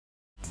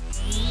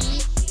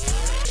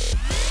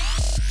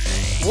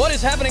What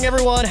is happening,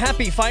 everyone?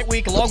 Happy Fight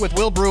Week along with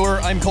Will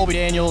Brewer. I'm Colby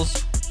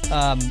Daniels.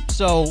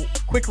 So,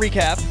 quick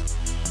recap.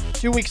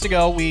 2 weeks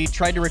ago, we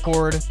tried to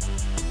record,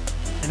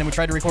 and then we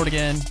tried to record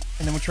again,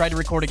 and then we tried to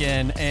record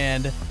again,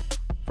 and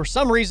for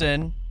some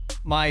reason,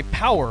 my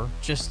power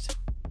just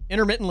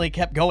intermittently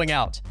kept going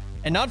out.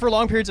 And not for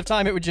long periods of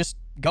time, it would just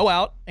go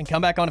out and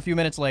come back on a few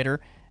minutes later,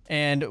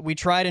 and we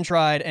tried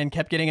and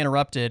kept getting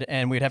interrupted,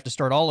 and we'd have to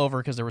start all over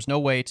because there was no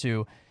way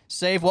to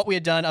save what we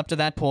had done up to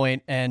that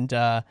point, and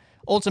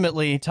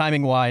ultimately,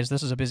 timing-wise,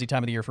 this is a busy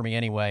time of the year for me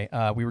anyway.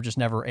 We were just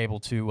never able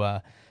to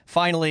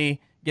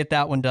finally get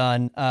that one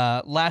done.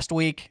 Last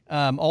week,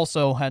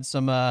 also had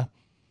some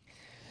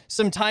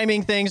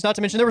timing things, not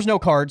to mention there was no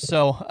cards.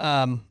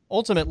 So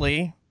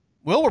ultimately,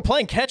 Will, we're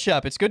playing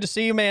catch-up. It's good to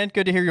see you, man.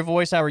 Good to hear your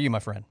voice. How are you, my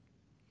friend?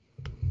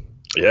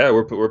 Yeah,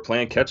 we're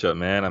playing catch-up,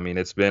 man. I mean,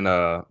 it's been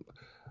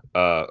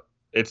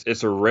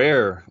it's a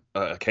rare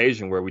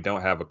occasion where we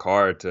don't have a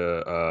card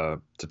to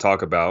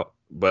talk about.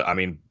 But I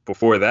mean,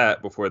 before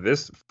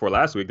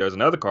last week, there's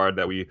another card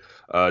that we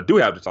do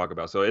have to talk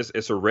about. So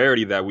it's a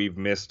rarity that we've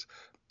missed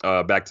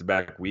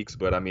back-to-back weeks.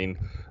 But I mean,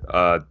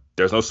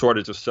 there's no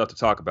shortage of stuff to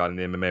talk about in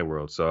the MMA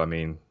world. So I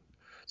mean,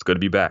 it's good to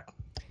be back.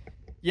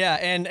 Yeah,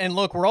 and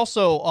look, we're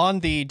also on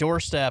the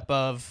doorstep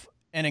of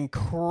an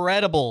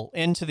incredible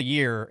end to the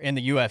year in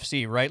the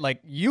UFC, right?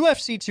 Like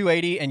UFC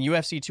 280 and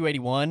UFC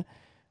 281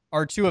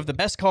 are two of the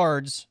best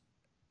cards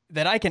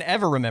that I can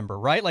ever remember,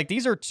 right? Like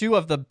these are two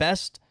of the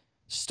best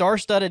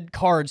star-studded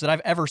cards that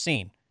I've ever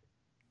seen.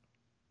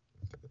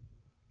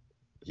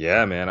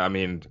 Yeah, man. I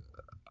mean,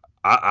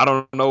 I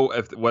don't know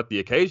what the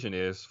occasion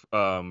is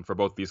for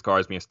both these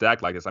cards being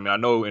stacked like this. I mean, I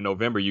know in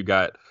November you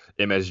got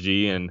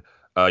MSG and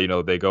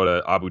they go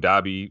to Abu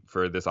Dhabi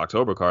for this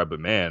October card, but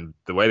man,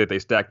 the way that they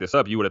stacked this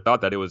up, you would have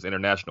thought that it was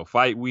International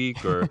Fight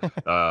Week or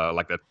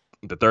like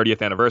the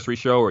 30th anniversary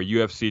show or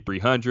UFC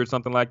 300,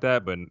 something like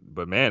that.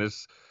 But man,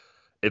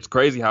 it's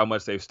crazy how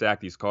much they've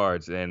stacked these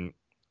cards. And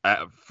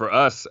for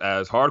us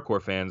as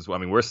hardcore fans, I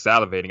mean, we're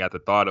salivating at the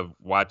thought of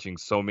watching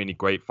so many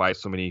great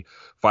fights, so many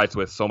fights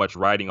with so much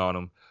writing on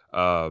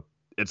them.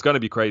 It's going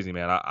to be crazy,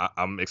 man.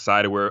 I'm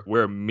excited.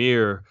 We're a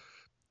mere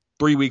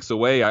 3 weeks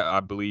away, I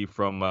believe,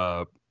 from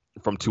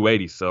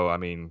 280. So, I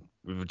mean,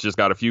 we've just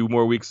got a few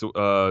more weeks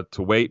to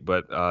wait,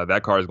 but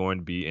that card is going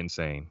to be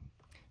insane.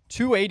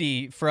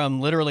 280 from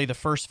literally the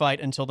first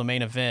fight until the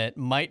main event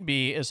might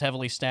be as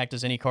heavily stacked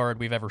as any card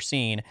we've ever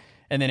seen.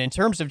 And then in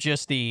terms of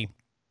just the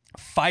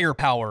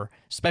firepower,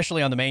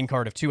 especially on the main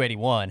card of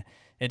 281,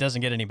 it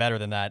doesn't get any better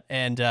than that.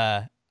 And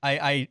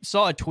I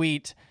saw a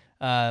tweet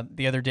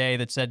the other day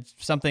that said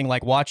something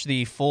like, watch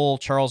the full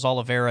Charles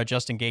Oliveira,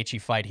 Justin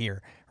Gaethje fight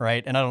here,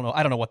 right? And I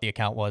don't know what the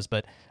account was,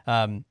 but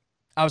I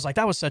was like,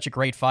 that was such a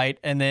great fight.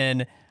 And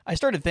then I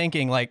started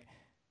thinking, like,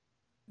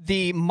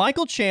 the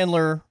Michael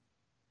Chandler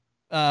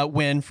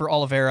win for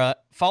Oliveira,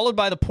 followed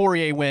by the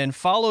Poirier win,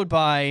 followed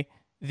by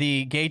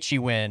the Gaethje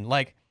win.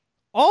 Like,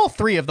 all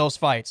three of those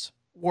fights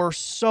were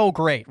so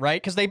great,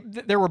 right? Because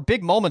there were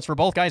big moments for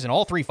both guys in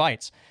all three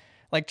fights.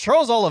 Like,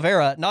 Charles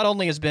Oliveira not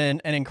only has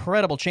been an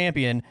incredible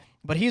champion,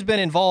 but he's been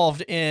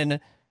involved in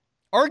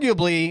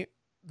arguably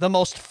the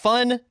most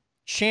fun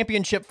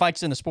championship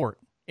fights in the sport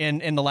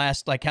in the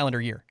last calendar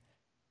year.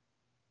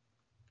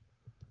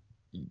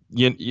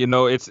 You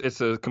know, it's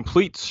a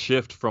complete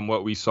shift from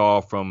what we saw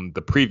from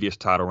the previous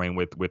title reign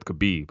with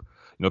Khabib. You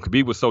know,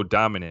 Khabib was so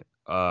dominant.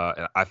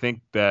 And I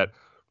think that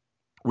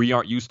we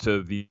aren't used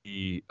to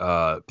the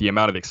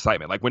amount of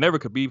excitement. Like whenever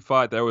Khabib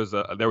fought, there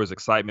was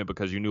excitement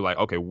because you knew, like,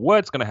 okay,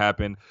 what's going to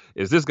happen?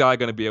 Is this guy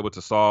going to be able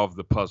to solve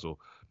the puzzle?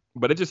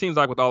 But it just seems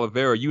like with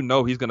Oliveira, you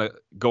know, he's going to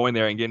go in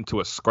there and get into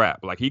a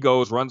scrap. Like he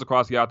runs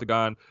across the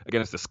octagon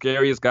against the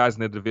scariest guys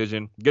in the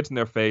division, gets in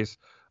their face,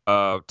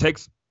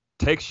 takes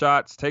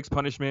shots, takes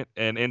punishment,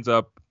 and ends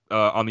up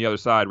on the other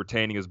side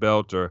retaining his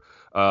belt. Or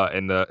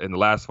in the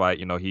last fight,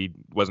 you know, he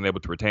wasn't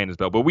able to retain his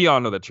belt. But we all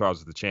know that Charles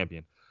is the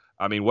champion.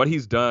 I mean, what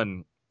he's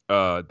done,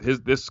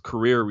 this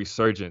career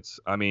resurgence.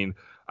 I mean,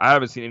 I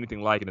haven't seen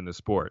anything like it in the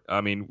sport.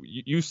 I mean,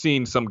 you've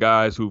seen some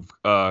guys who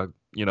have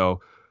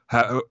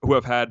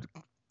had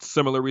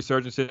similar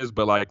resurgences,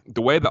 but like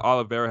the way that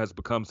Oliveira has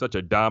become such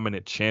a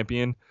dominant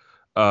champion,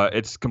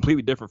 it's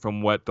completely different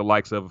from what the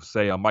likes of,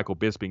 say, Michael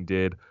Bisping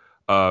did.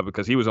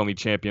 Because he was only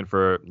champion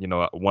for,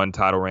 one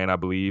title reign, I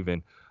believe.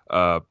 And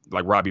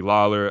like Robbie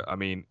Lawler, I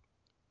mean,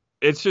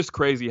 it's just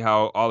crazy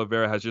how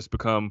Oliveira has just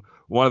become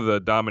one of the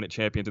dominant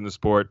champions in the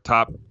sport,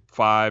 top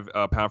 5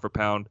 pound for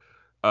pound.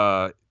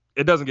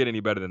 It doesn't get any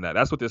better than that.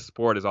 That's what this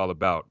sport is all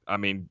about. I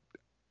mean,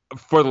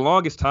 for the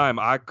longest time,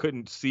 I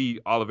couldn't see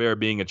Oliveira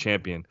being a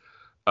champion.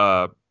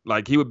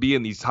 Like he would be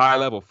in these high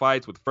level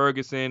fights with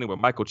Ferguson and with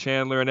Michael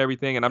Chandler and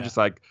everything. And I'm just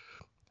like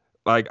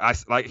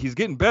he's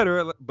getting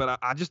better, but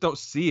I just don't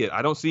see it.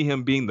 I don't see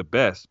him being the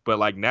best. But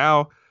like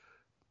now,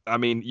 I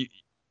mean,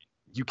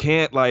 you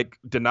can't like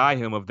deny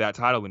him of that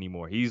title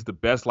anymore. He's the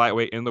best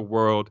lightweight in the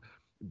world,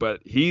 but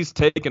he's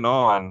taken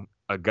on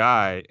a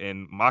guy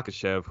in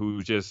Makhachev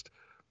who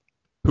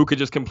could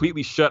just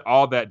completely shut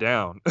all that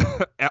down.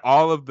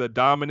 All of the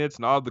dominance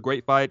and all of the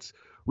great fights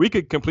we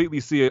could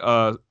completely see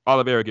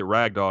Oliveira get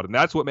ragdolled, and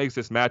that's what makes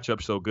this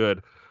matchup so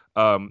good.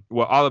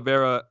 What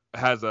Oliveira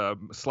has a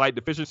slight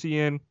deficiency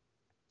in,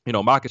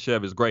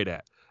 Makhachev is great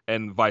at,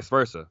 and vice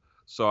versa.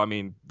 So I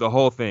mean, the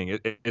whole thing,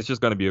 it's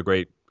just going to be a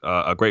great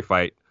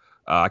fight.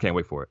 I can't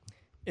wait for it.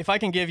 If I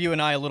can give you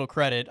and I a little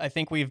credit, I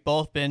think we've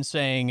both been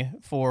saying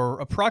for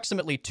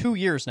approximately 2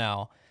 years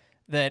now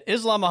that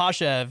Islam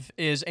Makhachev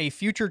is a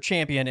future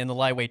champion in the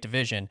lightweight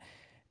division.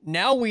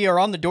 Now we are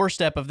on the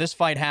doorstep of this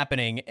fight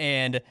happening,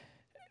 and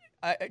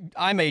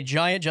I'm a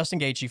giant Justin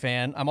Gaethje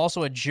fan. I'm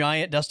also a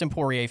giant Dustin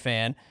Poirier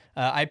fan.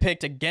 I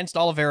picked against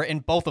Oliveira in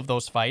both of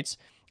those fights.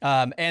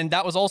 And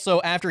that was also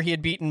after he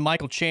had beaten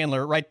Michael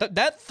Chandler, right?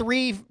 That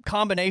three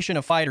combination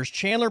of fighters,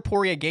 Chandler,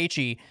 Poirier,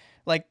 Gaethje,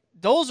 like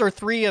those are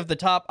three of the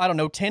top,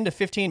 10 to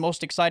 15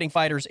 most exciting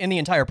fighters in the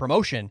entire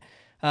promotion.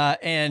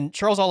 And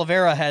Charles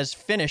Oliveira has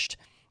finished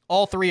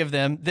all three of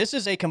them. This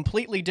is a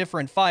completely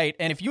different fight.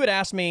 And if you had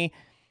asked me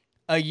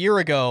a year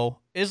ago,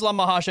 Islam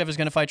Makhachev is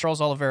going to fight Charles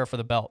Oliveira for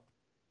the belt,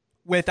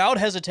 without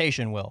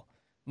hesitation, Will,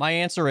 my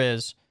answer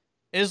is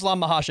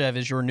Islam Makhachev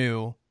is your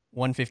new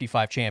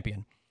 155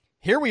 champion.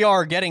 Here we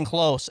are getting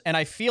close, and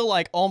I feel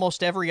like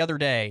almost every other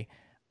day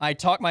I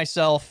talk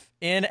myself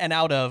in and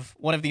out of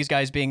one of these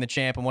guys being the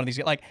champ and one of these,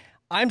 like,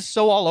 I'm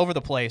so all over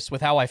the place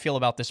with how I feel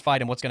about this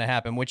fight and what's going to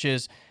happen, which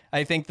is,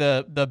 I think,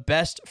 the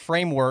best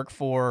framework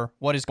for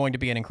what is going to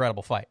be an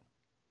incredible fight.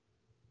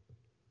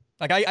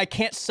 Like, I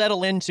can't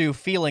settle into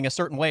feeling a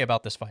certain way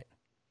about this fight.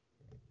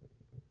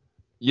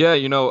 Yeah,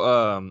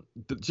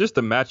 just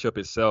the matchup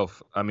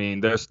itself. I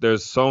mean,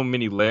 there's so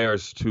many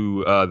layers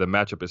to the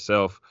matchup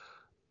itself.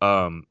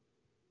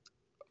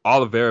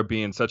 Oliveira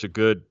being such a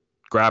good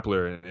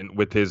grappler and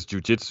with his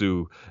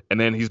jiu-jitsu, and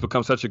then he's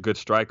become such a good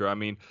striker. I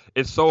mean,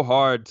 it's so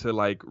hard to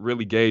like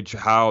really gauge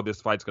how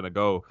this fight's gonna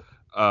go,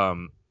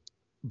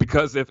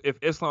 because if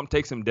Islam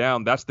takes him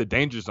down, that's the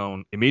danger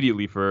zone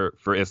immediately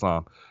for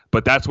Islam.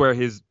 But that's where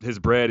his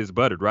bread is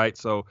buttered, right?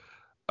 So,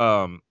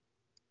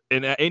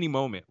 and at any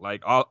moment,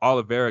 like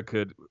Oliveira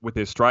could with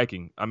his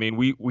striking. I mean,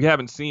 we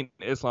haven't seen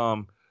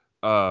Islam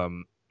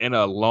in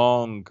a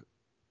long.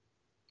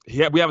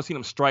 We haven't seen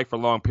him strike for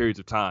long periods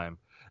of time,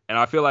 and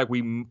I feel like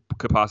we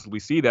could possibly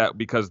see that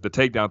because the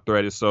takedown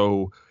threat is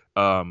so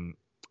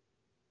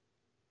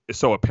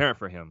apparent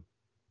for him.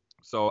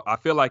 So I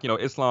feel like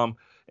Islam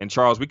and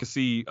Charles, we could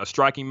see a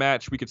striking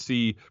match. We could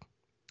see,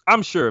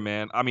 I'm sure,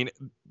 man. I mean,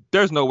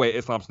 there's no way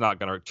Islam's not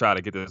gonna try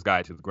to get this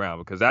guy to the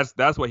ground because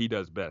that's what he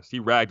does best.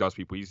 He ragdolls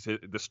people. He's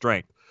the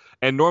strength,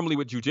 and normally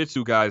with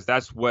jiu-jitsu guys,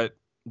 that's what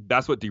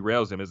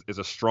derails him is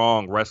a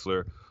strong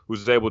wrestler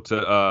who's able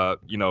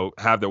to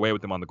have their way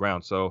with him on the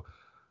ground. So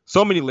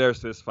many layers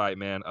to this fight,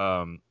 man.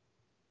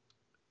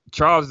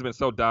 Charles has been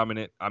so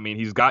dominant. I mean,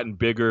 he's gotten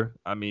bigger.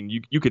 I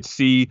mean, you could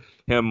see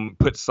him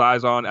put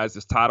size on as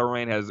this title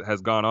reign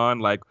has gone on.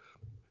 Like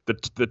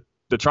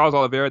the Charles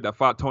Oliveira that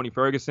fought Tony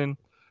Ferguson,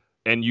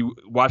 and you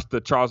watch the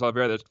Charles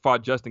Oliveira that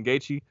fought Justin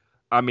Gaethje.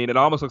 I mean, it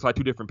almost looks like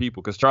two different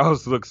people because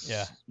Charles looks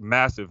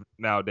massive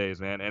nowadays,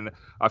 man. And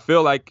I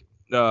feel like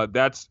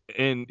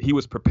he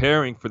was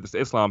preparing for this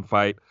Islam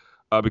fight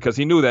because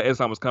he knew that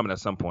Islam was coming at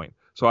some point.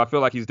 So I feel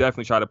like he's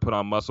definitely trying to put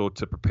on muscle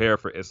to prepare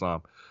for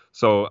Islam.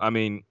 So, I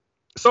mean,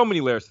 so many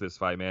layers to this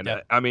fight, man.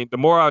 Yeah. I mean, the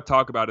more I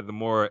talk about it, the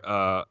more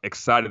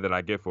excited that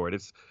I get for it.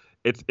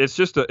 It's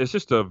just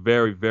a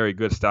very, very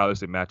good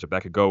stylistic matchup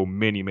that could go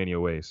many, many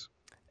ways.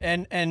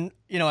 And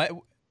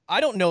I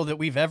don't know that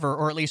we've ever,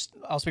 or at least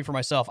I'll speak for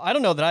myself, I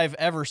don't know that I've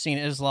ever seen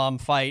Islam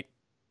fight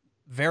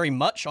very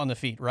much on the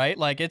feet, right?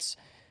 Like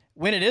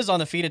when it is on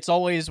the feet, it's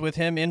always with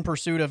him in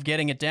pursuit of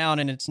getting it down,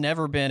 and it's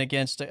never been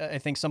against, I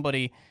think,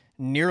 somebody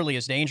nearly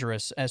as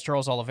dangerous as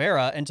Charles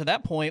Oliveira. And to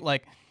that point,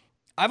 like,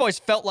 I've always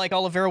felt like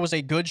Oliveira was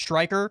a good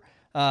striker,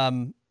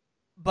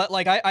 but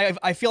like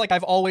I feel like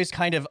I've always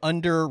kind of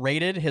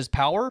underrated his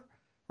power,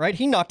 right?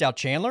 He knocked out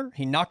Chandler,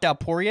 he knocked out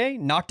Poirier,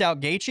 knocked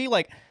out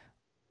Gaethje,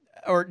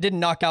 or didn't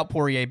knock out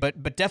Poirier,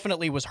 but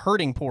definitely was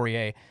hurting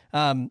Poirier,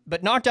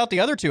 but knocked out the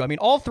other two. I mean,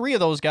 all three of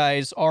those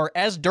guys are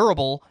as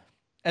durable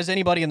as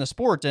anybody in the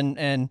sport,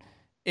 and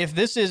if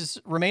this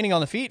is remaining on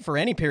the feet for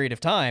any period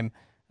of time,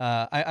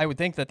 I would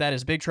think that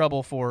is big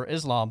trouble for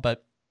Islam.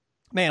 But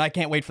man, I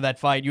can't wait for that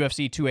fight.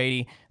 UFC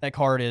 280, that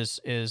card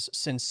is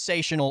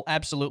sensational,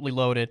 absolutely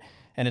loaded,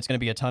 and it's going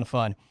to be a ton of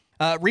fun.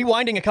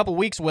 Rewinding a couple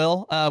weeks,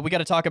 Will, we got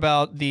to talk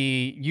about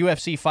the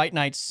UFC Fight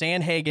Night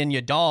Sandhagen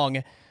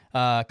Yadong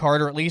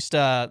card, or at least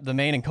the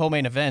main and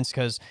co-main events,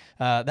 because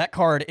that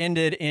card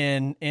ended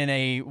in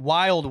a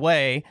wild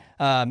way.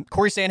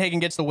 Corey Sandhagen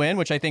gets the win,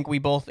 which I think we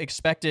both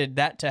expected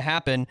that to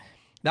happen.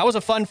 That was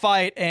a fun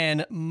fight,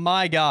 and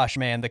my gosh,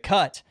 man, the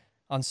cut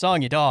on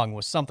Song Yadong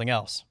was something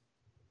else.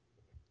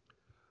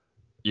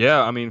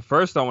 Yeah, I mean,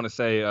 first I want to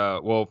say,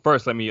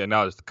 first let me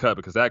acknowledge the cut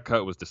because that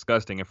cut was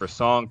disgusting. And for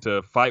Song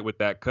to fight with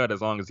that cut as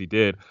long as he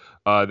did,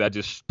 that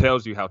just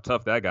tells you how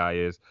tough that guy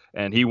is.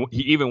 And he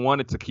even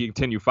wanted to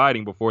continue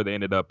fighting before they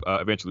ended up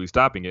eventually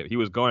stopping it. He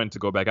was going to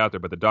go back out there,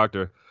 but the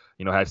doctor,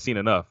 had seen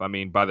enough. I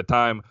mean, by the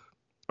time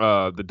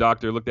the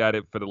doctor looked at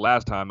it for the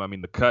last time, I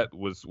mean, the cut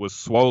was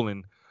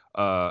swollen.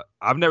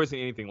 I've never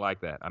seen anything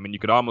like that. I mean, you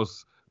could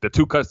almost the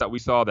two cuts that we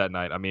saw that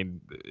night. I mean,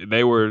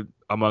 they were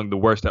among the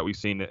worst that we've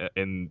seen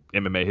in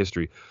MMA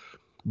history.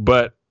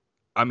 But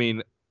I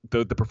mean,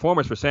 the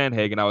performance for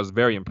Sandhagen, I was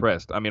very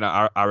impressed. I mean,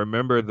 I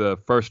remember the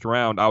first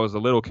round, I was a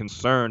little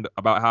concerned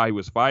about how he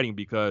was fighting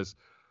because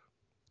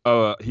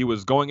he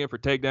was going in for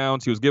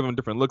takedowns. He was giving him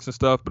different looks and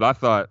stuff. But I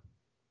thought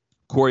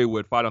Corey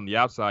would fight on the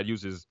outside,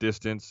 use his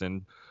distance,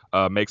 and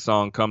make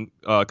Song come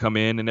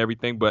in and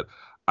everything. But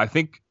I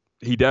think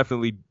he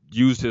definitely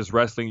used his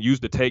wrestling,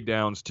 used the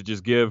takedowns to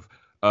just give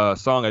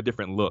Song a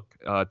different look,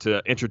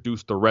 to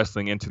introduce the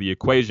wrestling into the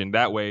equation.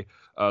 That way,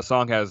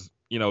 Song has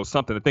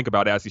something to think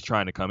about as he's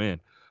trying to come in.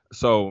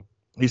 So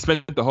he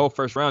spent the whole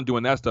first round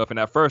doing that stuff. And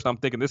at first, I'm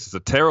thinking this is a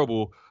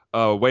terrible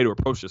way to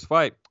approach this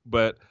fight.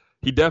 But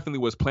he definitely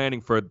was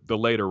planning for the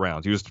later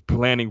rounds. He was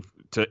planning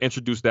to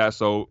introduce that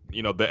so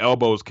the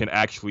elbows can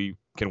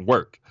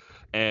work.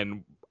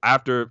 And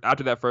after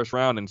that first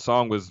round, and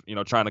Song was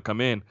trying to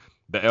come in,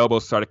 the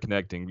elbows started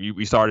connecting.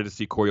 We started to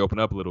see Corey open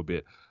up a little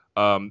bit.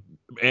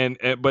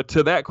 But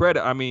to that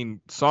credit, I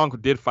mean, Song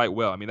did fight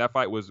well. I mean, that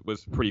fight was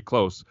pretty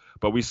close.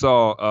 But we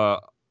saw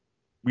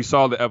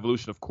the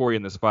evolution of Corey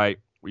in this fight.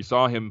 We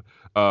saw him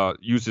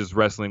use his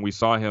wrestling. We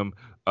saw him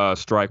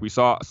strike. We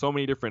saw so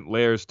many different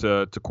layers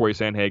to Corey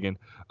Sandhagen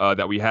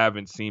that we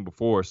haven't seen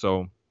before.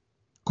 So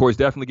Corey's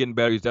definitely getting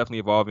better. He's definitely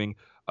evolving.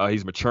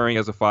 He's maturing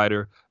as a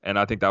fighter, and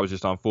I think that was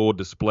just on full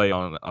display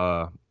on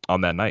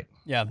that night.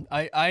 Yeah,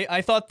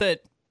 I thought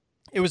that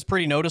it was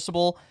pretty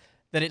noticeable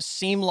that it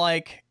seemed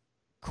like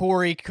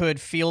Corey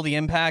could feel the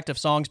impact of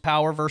Song's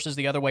power versus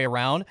the other way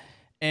around.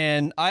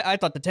 And I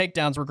thought the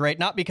takedowns were great,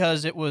 not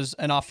because it was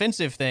an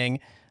offensive thing,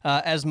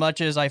 as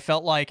much as I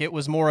felt like it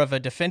was more of a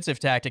defensive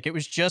tactic. It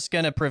was just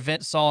going to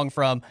prevent Song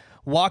from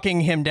walking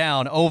him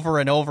down over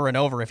and over and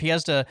over. If he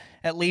has to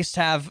at least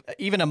have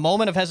even a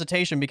moment of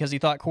hesitation because he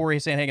thought Corey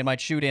Sandhagen might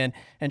shoot in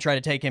and try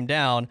to take him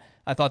down,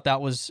 I thought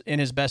that was in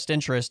his best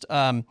interest.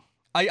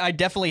 I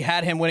definitely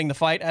had him winning the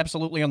fight,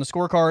 absolutely, on the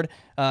scorecard.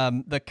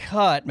 The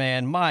cut,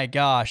 man, my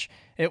gosh,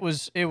 it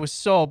was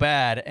so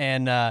bad.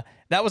 And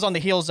that was on the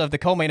heels of the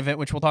co-main event,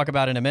 which we'll talk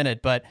about in a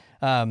minute. But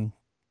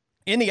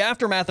in the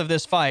aftermath of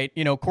this fight,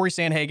 Corey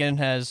Sandhagen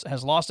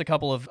has lost a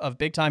couple of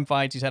big-time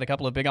fights. He's had a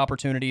couple of big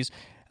opportunities.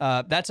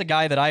 That's a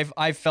guy that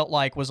I've felt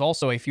like was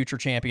also a future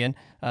champion,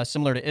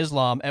 similar to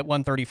Islam at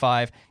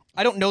 135.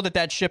 I don't know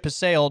that ship has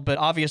sailed, but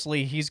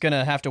obviously he's going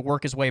to have to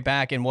work his way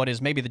back in what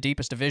is maybe the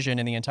deepest division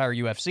in the entire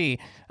UFC.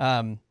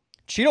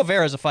 Chito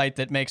Vera is a fight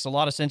that makes a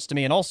lot of sense to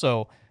me, and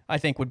also I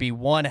think would be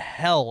one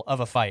hell of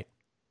a fight.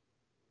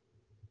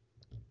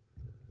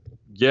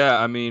 Yeah,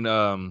 I mean,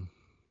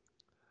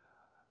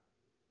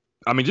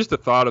 just the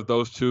thought of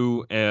those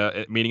two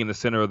meeting in the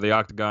center of the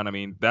octagon, I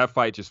mean, that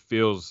fight just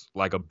feels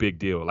like a big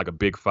deal, like a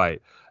big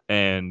fight.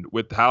 And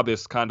with how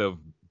this kind of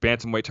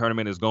bantamweight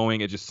tournament is going,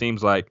 it just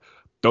seems like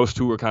those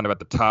two are kind of at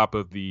the top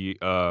of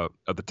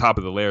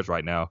the layers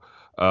right now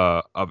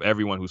of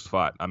everyone who's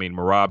fought. I mean,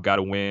 Merab got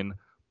a win,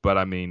 but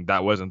I mean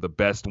that wasn't the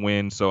best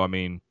win. So I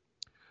mean,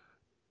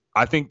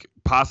 I think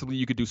possibly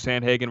you could do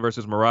Sandhagen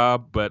versus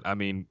Merab, but I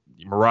mean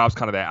Merab's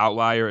kind of that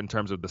outlier in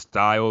terms of the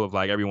style of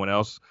like everyone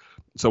else.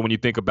 So when you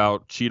think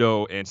about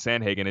Chito and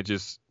Sandhagen, it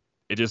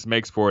just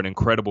makes for an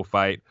incredible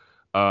fight,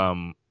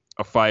 a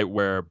fight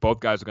where both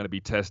guys are going to be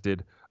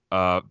tested.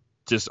 I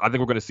think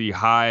we're going to see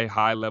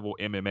high level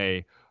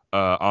MMA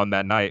on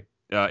that night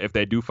if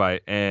they do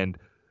fight, and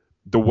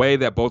the way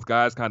that both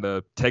guys kind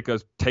of take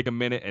a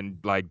minute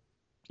and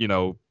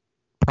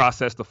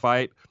process the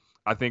fight,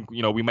 I think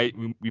we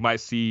might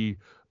see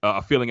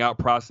a feeling out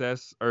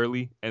process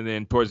early, and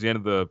then towards the end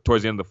of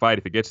the fight,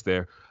 if it gets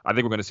there, I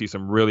think we're going to see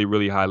some really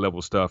really high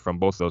level stuff from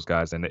both those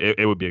guys, and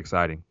it would be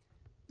exciting.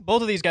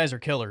 Both of these guys are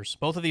killers.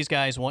 Both of these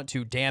guys want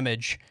to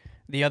damage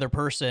the other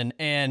person,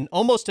 and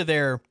almost to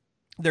their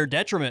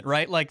detriment,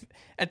 right? Like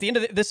at the end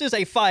of this is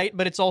a fight,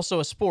 but it's also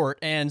a sport.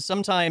 And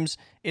sometimes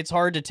it's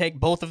hard to take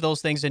both of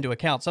those things into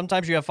account.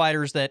 Sometimes you have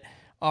fighters that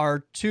are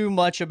too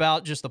much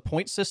about just the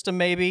point system,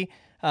 maybe,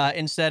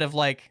 instead of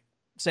like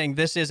saying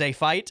this is a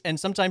fight. And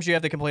sometimes you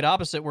have the complete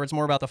opposite where it's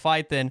more about the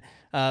fight than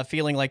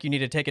feeling like you need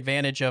to take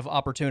advantage of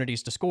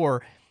opportunities to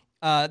score.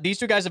 These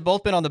two guys have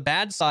both been on the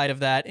bad side of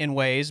that in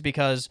ways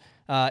because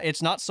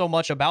it's not so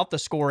much about the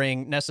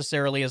scoring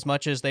necessarily as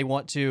much as they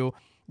want to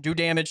do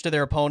damage to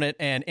their opponent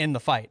and end the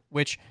fight,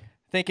 which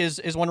I think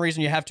is one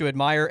reason you have to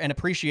admire and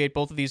appreciate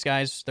both of these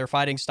guys, their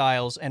fighting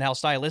styles, and how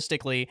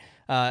stylistically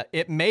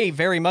it may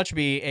very much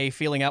be a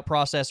feeling out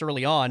process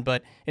early on,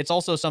 but it's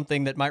also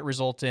something that might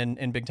result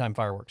in big-time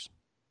fireworks.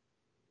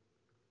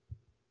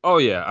 Oh,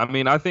 yeah. I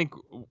mean, I think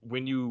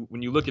when you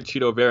look at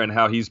Chito Vera and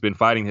how he's been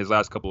fighting his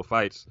last couple of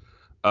fights,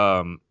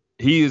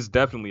 he is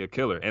definitely a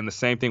killer. And the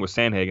same thing with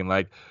Sandhagen.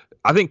 Like,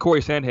 I think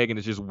Corey Sandhagen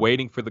is just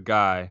waiting for the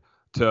guy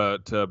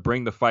to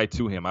bring the fight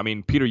to him. I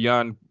mean, Peter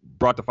Yan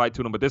brought the fight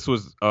to him, but this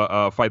was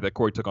a fight that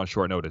Corey took on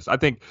short notice. I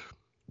think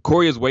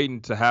Corey is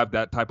waiting to have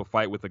that type of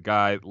fight with a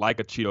guy like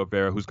a Chito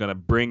Vera who's going to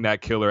bring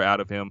that killer out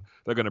of him.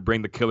 They're going to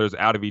bring the killers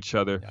out of each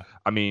other. Yeah.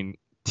 I mean,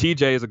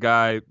 TJ is a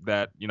guy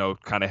that,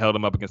 kind of held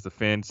him up against the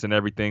fence and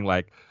everything.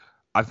 Like,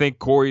 I think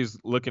Corey's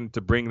looking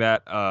to bring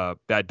that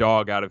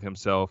dog out of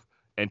himself.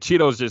 And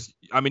Cheeto's just,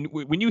 I mean,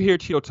 when you hear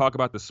Cheeto talk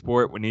about the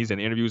sport when he's in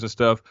interviews and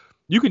stuff,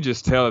 you can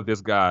just tell that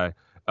this guy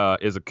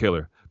is a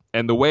killer.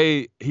 And the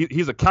way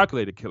he's a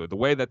calculated killer, the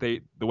way that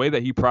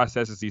he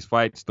processes these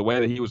fights, the way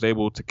that he was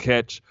able to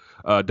catch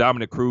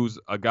Dominic Cruz,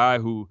 a guy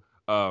who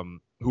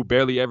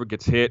barely ever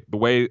gets hit, the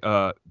way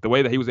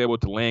that he was able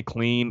to land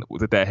clean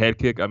with that head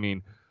kick. I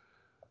mean,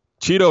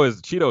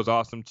 Cheeto's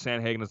awesome.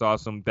 Sandhagen is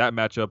awesome. That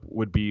matchup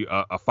would be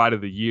a fight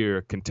of the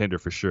year contender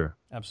for sure.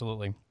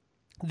 Absolutely.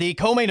 The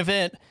co-main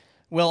event,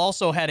 Will,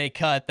 also had a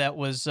cut that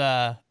was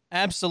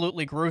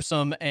absolutely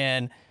gruesome,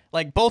 and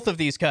like both of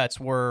these cuts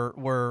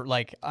were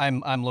like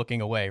I'm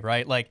looking away,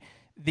 right? Like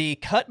the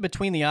cut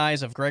between the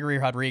eyes of Gregory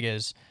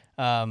Rodriguez,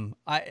 there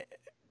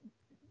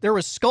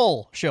was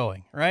skull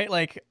showing, right?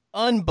 Like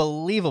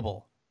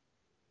unbelievable.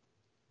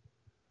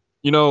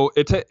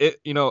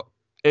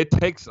 It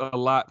takes a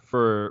lot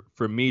for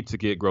me to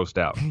get grossed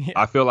out. Yeah.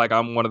 I feel like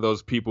I'm one of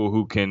those people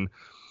who can,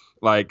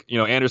 like,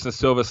 Anderson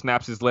Silva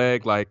snaps his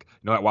leg, like,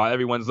 while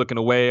everyone's looking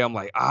away, I'm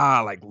like,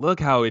 like, look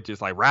how it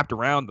just like wrapped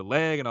around the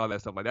leg and all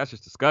that stuff. Like, that's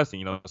just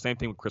disgusting. Same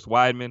thing with Chris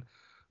Weidman.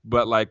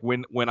 But like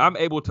when I'm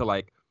able to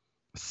like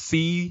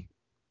see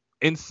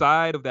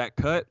inside of that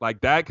cut,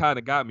 like that kind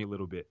of got me a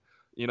little bit.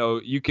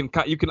 You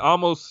can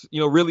almost,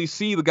 really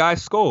see the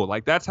guy's skull.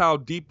 Like, that's how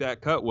deep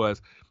that cut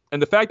was.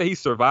 And the fact that he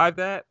survived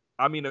that,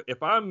 I mean,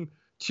 if I'm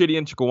Chidi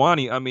and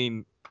Chikwani, I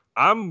mean,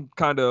 I'm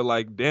kind of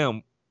like,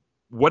 damn,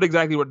 what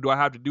exactly do I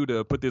have to do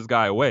to put this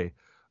guy away?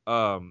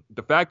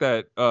 The fact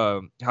that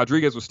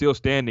Rodriguez was still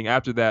standing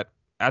after that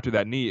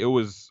knee, it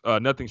was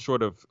nothing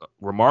short of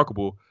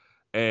remarkable.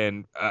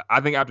 And I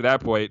think after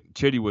that point,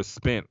 Chidi was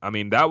spent. I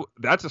mean,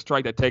 that's a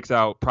strike that takes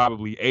out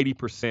probably 80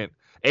 to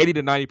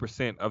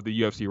 90% of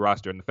the UFC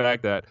roster. And the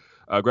fact that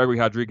Gregory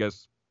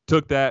Rodriguez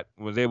took that,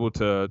 was able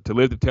to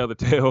live to tell the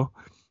tale,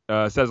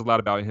 says a lot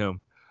about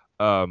him.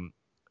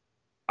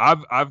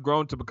 I've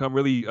grown to become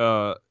really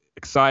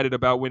excited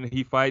about when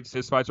he fights.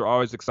 His fights are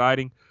always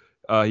exciting.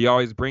 He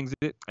always brings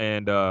it,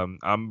 and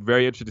I'm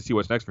very interested to see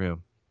what's next for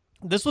him.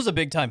 This was a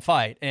big time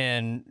fight,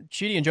 and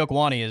Chidi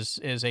Njokuani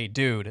is a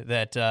dude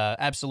that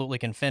absolutely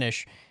can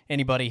finish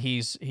anybody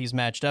he's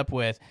matched up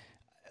with.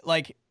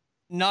 Like,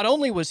 not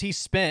only was he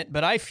spent,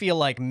 but I feel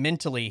like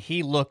mentally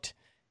he looked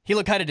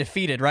kind of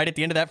defeated right at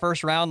the end of that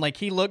first round. Like,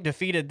 he looked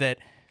defeated that,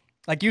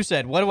 like you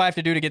said, what do I have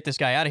to do to get this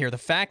guy out of here? The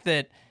fact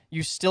that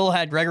you still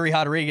had Gregory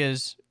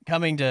Rodriguez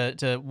coming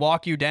to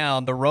walk you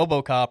down, the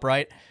RoboCop,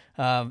 right?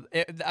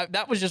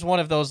 That was just one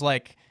of those,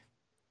 like,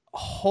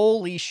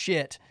 holy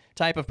shit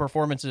type of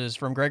performances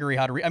from Gregory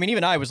Rodriguez. I mean,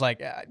 even I was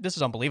like, this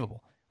is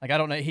unbelievable. Like, I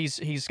don't know.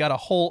 He's got a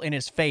hole in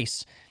his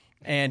face,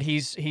 and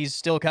he's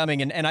still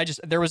coming. And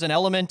there was an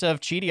element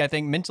of Chidi, I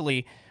think,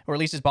 mentally, or at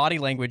least his body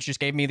language just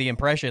gave me the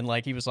impression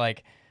like he was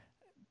like,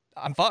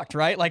 I'm fucked,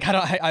 right? Like,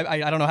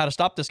 I don't know how to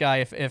stop this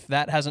guy if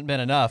that hasn't been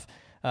enough.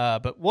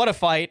 But what a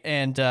fight.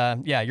 And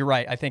yeah, you're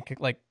right. I think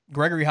like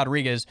Gregory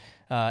Rodriguez,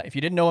 if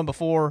you didn't know him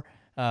before,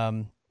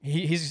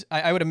 he's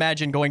I would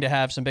imagine going to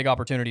have some big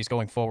opportunities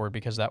going forward,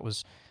 because that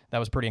was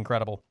pretty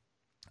incredible.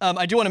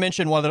 I do want to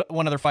mention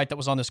one other fight that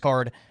was on this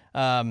card.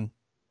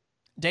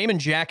 Damon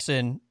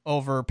Jackson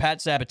over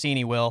Pat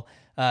Sabatini. Will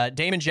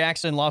Damon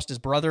Jackson lost his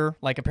brother,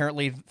 like,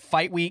 apparently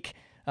fight week.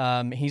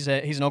 He's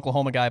an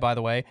Oklahoma guy, by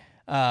the way.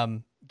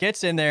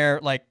 Gets in there,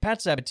 like,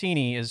 Pat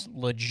Sabatini is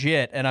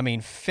legit, and I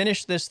mean,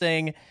 finished this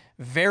thing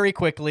very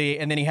quickly,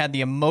 and then he had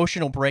the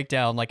emotional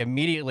breakdown, like,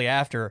 immediately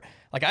after.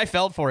 Like, I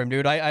felt for him,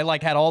 dude. I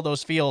like had all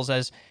those feels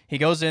as he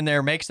goes in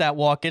there, makes that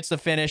walk, gets the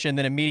finish, and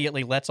then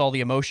immediately lets all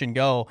the emotion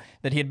go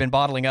that he had been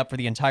bottling up for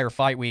the entire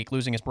fight week,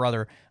 losing his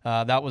brother.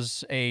 That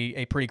was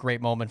a pretty great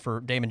moment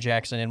for Damon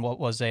Jackson, and what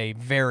was a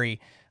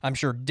very, I'm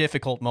sure,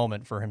 difficult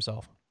moment for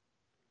himself.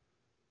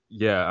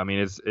 Yeah, I mean,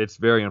 it's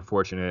very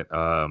unfortunate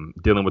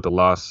dealing with the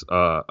loss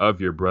of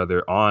your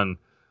brother on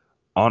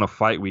a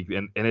fight week,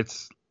 and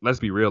it's, let's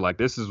be real, like,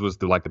 this was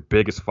the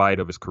biggest fight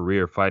of his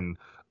career, fighting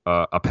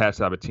a Pat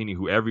Sabatini,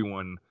 who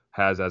everyone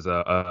has as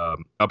a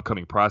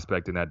upcoming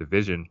prospect in that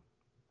division.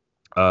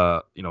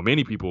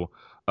 Many people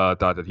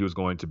thought that he was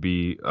going to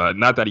be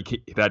not that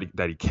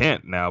he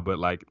can't now, but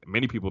like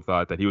many people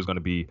thought that he was going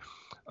to be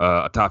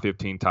a top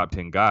 15, top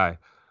 10 guy.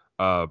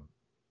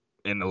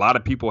 And a lot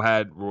of people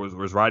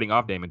was writing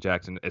off Damon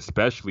Jackson,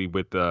 especially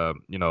with the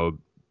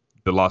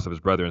loss of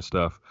his brother and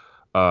stuff.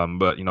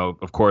 But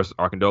of course,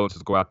 our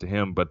condolences go out to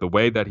him. But the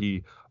way that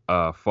he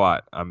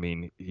fought, I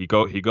mean, he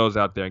goes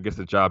out there and gets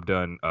the job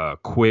done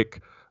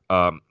quick.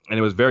 And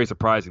it was very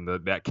surprising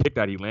that kick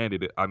that he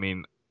landed. I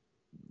mean,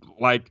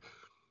 like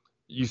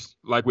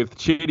with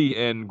Chidi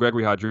and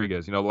Gregory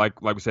Rodriguez, like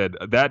we said,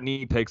 that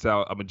knee takes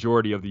out a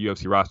majority of the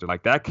UFC roster.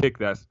 Like, that kick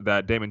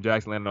that Damon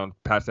Jackson landed on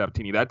Pat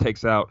Sabatini, that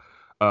takes out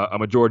a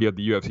majority of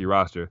the UFC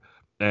roster.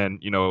 And,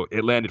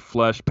 it landed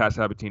flush. Pat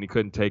Sabatini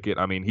couldn't take it.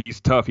 I mean, he's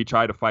tough. He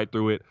tried to fight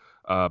through it,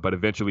 but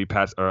eventually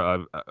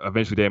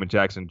Damon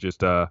Jackson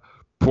just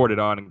poured it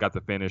on and got the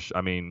finish.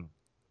 I mean,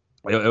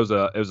 it was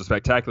a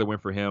spectacular win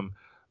for him.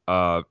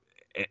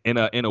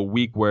 in a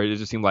week where it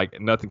just seemed like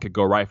nothing could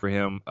go right for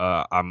him.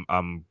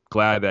 I'm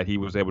glad that he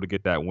was able to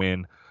get that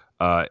win.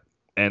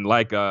 And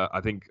like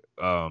I think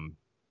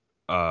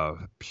I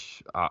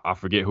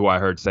forget who I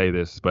heard say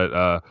this,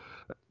 but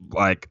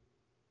like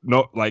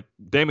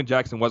Damon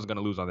Jackson wasn't going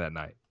to lose on that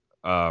night.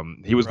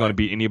 He was going to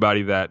beat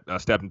anybody that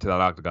stepped into that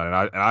octagon,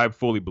 and I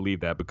fully believe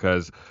that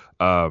because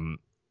the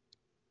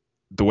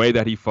way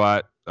that he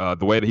fought,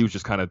 the way that he was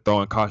just kind of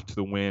throwing caution to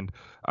the wind.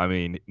 I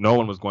mean, no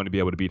one was going to be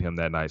able to beat him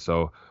that night.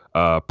 So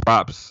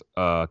props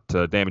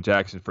to Damon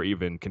Jackson for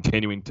even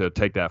continuing to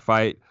take that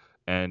fight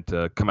and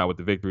to come out with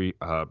the victory.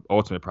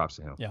 Ultimate props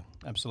to him. Yeah,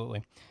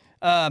 absolutely.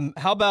 How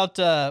about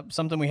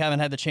something we haven't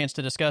had the chance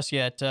to discuss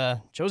yet?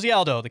 Jose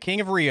Aldo, the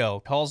King of Rio,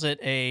 calls it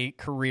a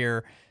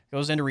career,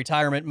 goes into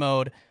retirement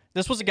mode.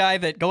 This was a guy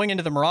that going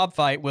into the Merab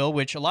fight,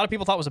 which a lot of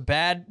people thought was a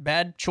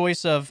bad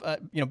choice of,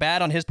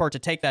 bad on his part to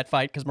take that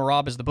fight because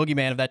Merab is the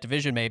boogeyman of that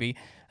division. Maybe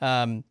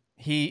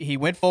he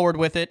went forward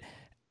with it.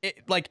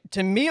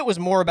 To me, it was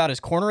more about his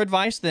corner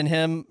advice than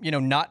him,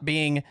 not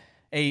being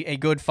a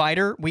good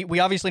fighter. We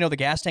obviously know the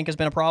gas tank has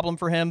been a problem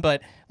for him,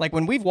 but like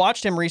when we've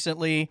watched him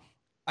recently,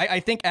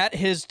 I think at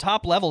his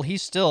top level,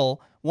 he's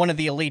still one of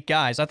the elite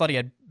guys. I thought he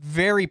had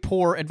very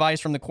poor advice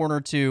from the corner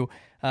to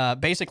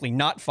basically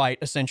not fight,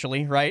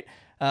 essentially, right?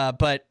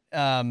 But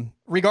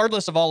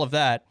regardless of all of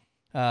that,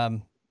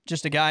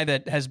 just a guy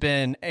that has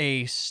been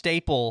a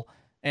staple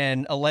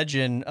and a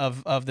legend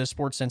of this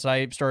sport since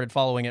I started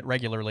following it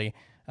regularly,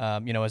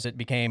 as it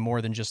became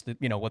more than just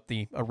what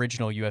the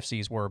original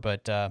UFCs were.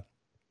 But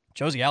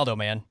Jose Aldo,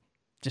 man,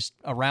 just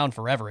around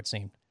forever, it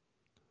seemed.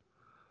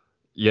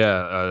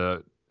 Yeah,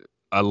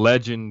 a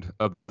legend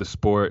of the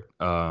sport,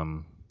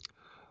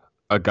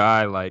 a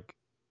guy like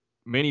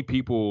many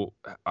people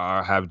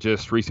have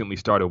just recently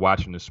started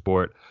watching the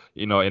sport,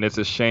 and it's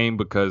a shame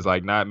because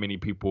like not many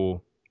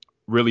people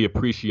really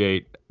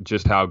appreciate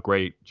just how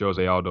great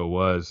Jose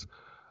Aldo is.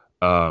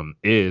 When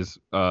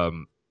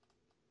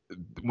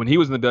he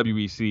was in the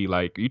WEC,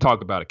 like you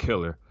talk about a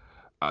killer,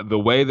 the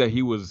way that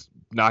he was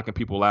knocking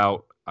people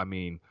out. I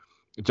mean,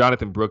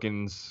 Jonathan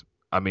Brookins.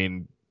 I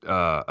mean,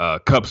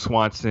 Cub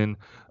Swanson,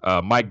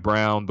 Mike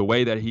Brown, the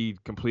way that he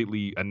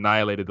completely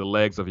annihilated the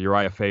legs of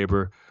Uriah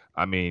Faber.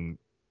 I mean,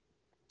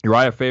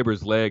 Uriah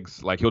Faber's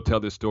legs, like he'll tell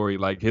this story,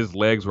 like his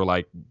legs were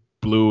like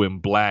blue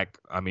and black.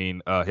 I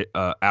mean,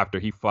 after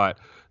he fought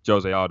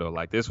Jose Aldo,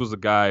 like this was a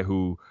guy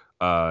who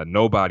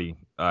nobody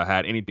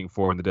had anything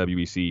for in the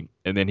WEC.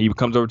 And then he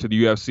comes over to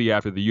the UFC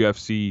after the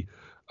UFC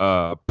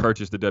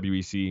purchased the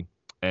WEC.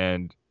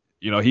 And,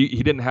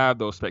 he didn't have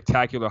those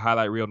spectacular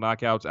highlight reel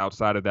knockouts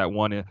outside of that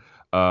one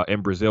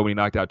in Brazil when he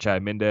knocked out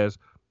Chad Mendez.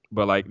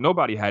 But like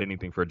nobody had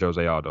anything for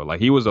Jose Aldo. Like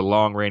he was a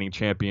long reigning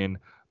champion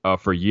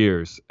for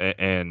years.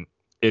 And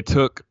it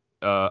took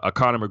a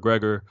Conor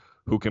McGregor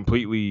who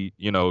completely,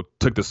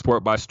 took the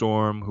sport by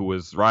storm, who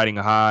was riding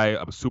high,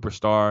 a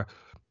superstar,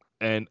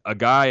 and a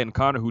guy in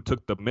Conor who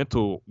took the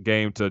mental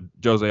game to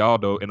Jose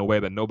Aldo in a way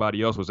that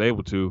nobody else was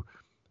able to.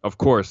 Of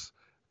course,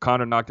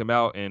 Conor knocked him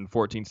out in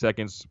 14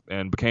 seconds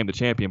and became the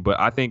champion. But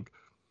I think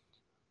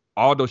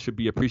Aldo should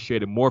be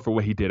appreciated more for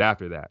what he did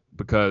after that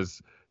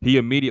because he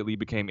immediately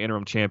became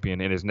interim champion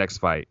in his next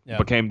fight,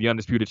 became the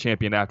undisputed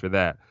champion after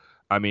that.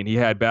 I mean, he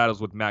had battles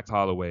with Max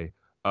Holloway.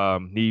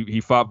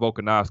 He fought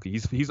Volkanovski.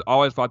 He's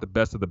always fought the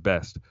best of the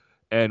best.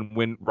 And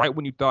when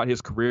you thought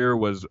his career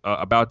was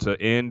about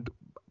to end,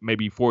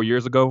 maybe 4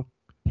 years ago,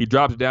 he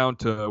drops down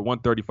to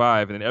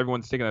 135, and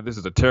everyone's thinking that this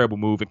is a terrible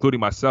move, including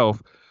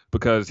myself,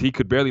 because he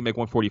could barely make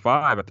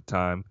 145 at the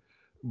time.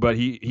 But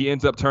he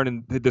ends up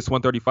turning this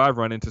 135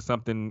 run into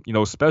something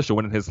special,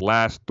 winning his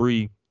last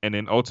three, and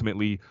then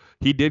ultimately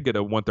he did get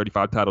a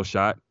 135 title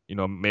shot.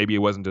 Maybe it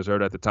wasn't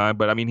deserved at the time,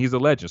 but I mean he's a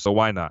legend, so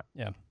why not?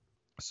 Yeah.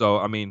 So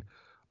I mean,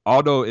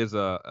 Aldo is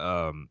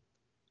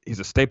he's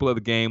a staple of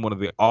the game, one of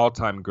the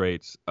all-time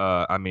greats.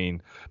 I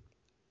mean,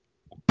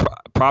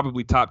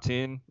 probably top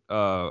 10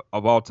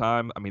 of all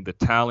time. I mean, the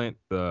talent,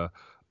 the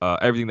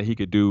everything that he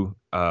could do.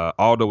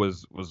 Aldo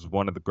was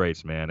one of the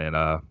greats, man. And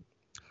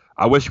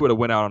I wish he would have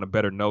went out on a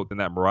better note than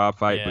that Merab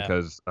fight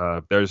because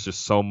there's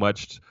just so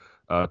much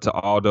to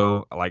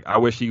Aldo. Like, I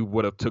wish he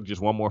would have took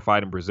just one more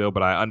fight in Brazil,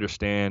 but I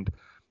understand,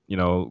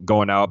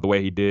 going out the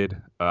way he did.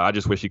 I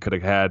just wish he could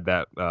have had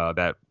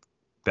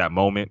that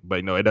moment, but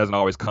it doesn't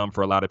always come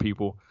for a lot of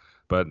people.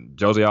 But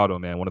Jose Aldo,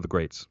 man, one of the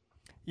greats.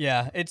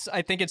 Yeah,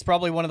 I think it's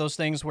probably one of those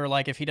things where,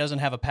 like, if he doesn't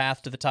have a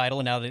path to the title,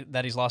 and now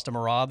that he's lost to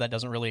Merab, that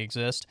doesn't really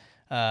exist,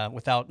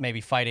 without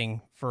maybe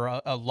fighting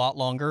for a lot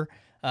longer,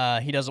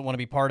 he doesn't want to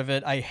be part of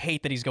it. I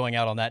hate that he's going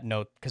out on that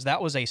note because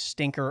that was a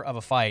stinker of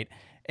a fight.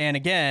 And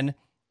again,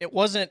 it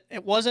wasn't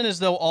as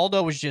though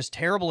Aldo was just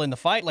terrible in the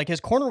fight. Like, his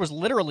corner was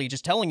literally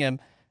just telling him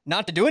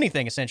not to do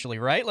anything, essentially,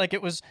 right? Like,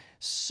 it was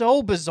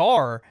so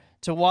bizarre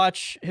to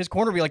watch his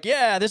corner be like,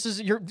 yeah, this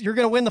is, you're going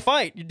to win the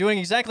fight. You're doing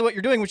exactly what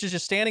you're doing, which is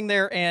just standing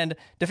there and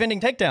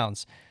defending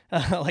takedowns.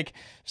 Like,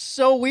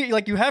 so weird.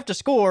 Like, you have to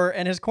score,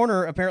 and his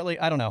corner apparently,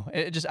 I don't know.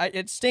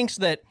 It stinks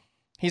that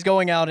he's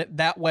going out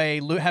that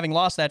way, having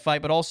lost that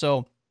fight, but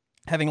also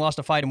having lost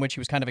a fight in which he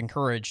was kind of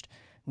encouraged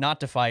not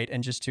to fight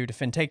and just to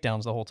defend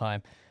takedowns the whole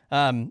time.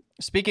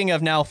 Speaking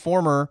of now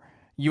former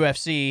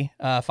UFC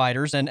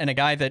fighters and a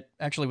guy that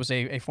actually was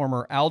a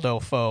former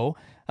Aldo foe,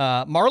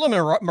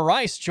 Marlon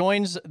Moraes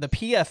joins the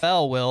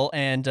PFL, Will,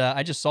 and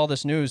I just saw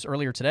this news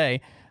earlier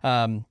today.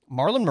 Marlon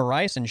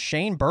Moraes and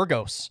Shane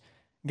Burgos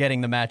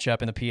getting the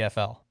matchup in the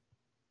PFL.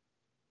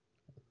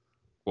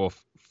 Well,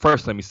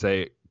 first let me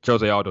say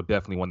Jose Aldo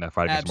definitely won that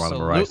fight against Marlon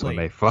Moraes when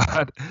they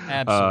fought.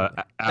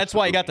 Absolutely. That's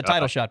why he got the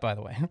title shot, by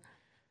the way.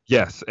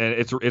 Yes, and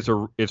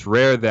it's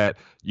rare that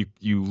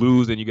you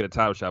lose and you get a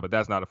title shot, but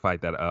that's not a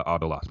fight that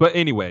Aldo lost. But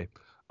anyway,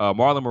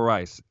 Marlon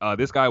Moraes,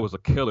 this guy was a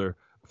killer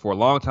for a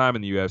long time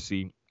in the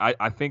UFC.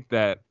 I think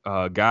that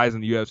guys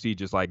in the UFC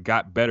just like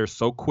got better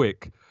so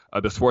quick.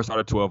 The sport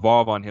started to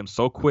evolve on him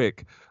so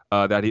quick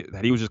that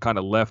he was just kind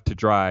of left to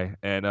dry,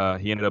 and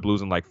he ended up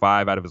losing like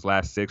 5 out of his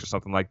last 6 or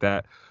something like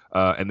that.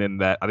 And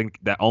then I think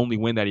that only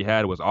win that he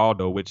had was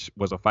Aldo, which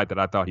was a fight that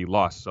I thought he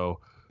lost. So,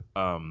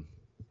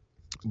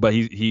 but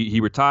he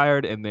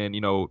retired, and then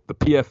the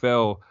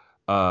PFL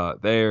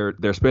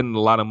they're spending a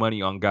lot of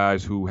money on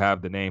guys who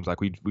have the names.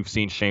 Like we've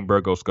seen Shane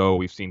Burgos go,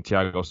 we've seen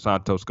Thiago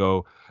Santos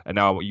go, and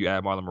now you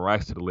add Marlon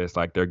Moraes to the list.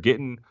 Like they're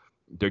getting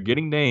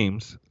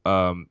names.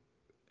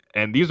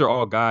 And these are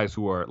all guys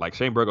who are like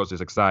Shane Burgos is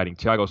exciting.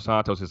 Thiago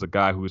Santos is a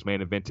guy who's main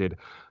evented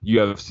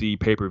UFC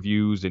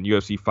pay-per-views and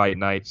UFC fight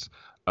nights.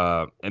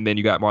 And then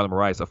you got Marlon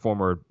Moraes, a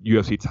former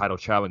UFC title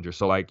challenger.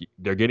 So like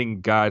they're getting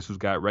guys who's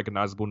got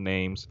recognizable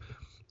names.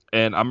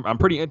 And I'm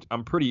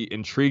pretty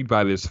intrigued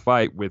by this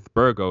fight with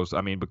Burgos. I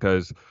mean,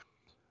 because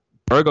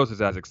Burgos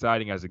is as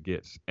exciting as it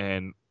gets.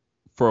 And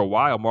for a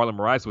while, Marlon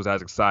Moraes was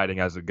as exciting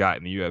as it got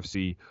in the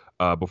UFC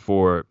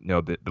before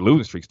the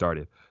losing streak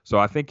started. So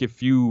I think if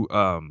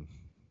Moraes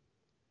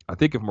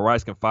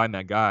can find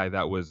that guy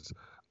that was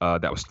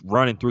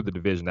running through the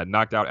division, that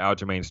knocked out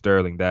Aljamain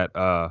Sterling, that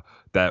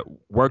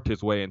worked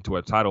his way into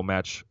a title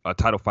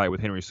fight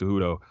with Henry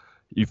Cejudo,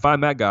 you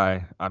find that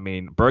guy, I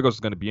mean, Burgos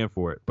is going to be in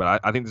for it. But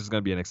I think this is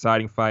going to be an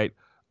exciting fight.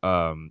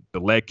 The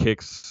leg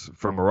kicks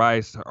from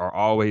Moraes are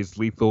always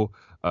lethal.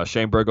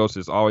 Shane Burgos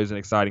is always an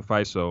exciting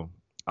fight. So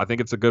I think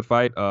it's a good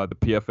fight. The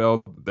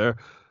PFL,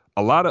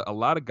 a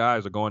lot of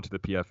guys are going to the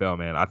PFL,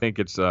 man. I think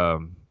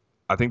the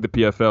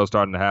PFL is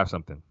starting to have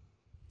something.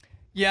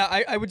 Yeah,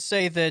 I would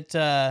say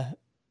that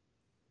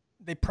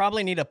they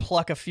probably need to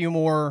pluck a few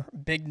more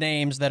big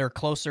names that are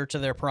closer to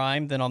their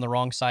prime than on the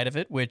wrong side of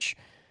it, which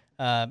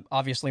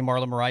obviously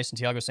Marlon Moraes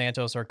and Thiago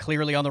Santos are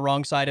clearly on the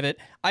wrong side of it.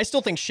 I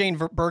still think Shane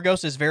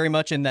Burgos is very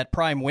much in that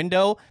prime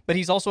window, but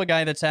he's also a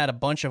guy that's had a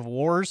bunch of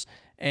wars,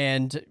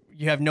 and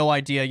you have no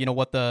idea,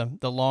 what the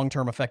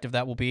long-term effect of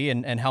that will be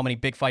and how many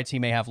big fights he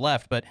may have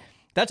left. But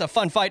that's a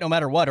fun fight no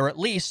matter what, or at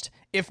least,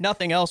 if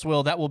nothing else,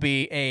 that will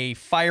be a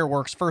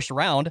fireworks first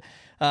round.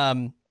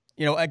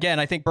 Again,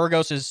 I think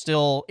Burgos is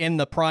still in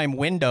the prime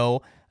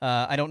window.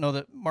 I don't know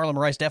that Marlon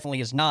Moraes definitely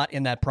is not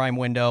in that prime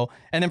window.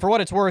 And then for what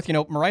it's worth,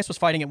 Moraes was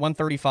fighting at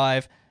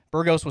 135.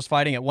 Burgos was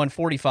fighting at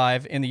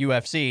 145 in the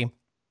UFC.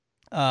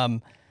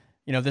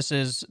 This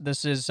is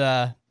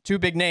two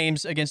big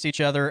names against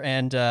each other.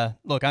 And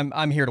look,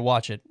 I'm here to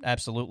watch it.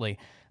 Absolutely.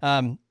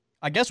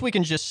 I guess we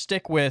can just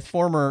stick with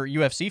former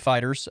UFC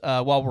fighters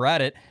while we're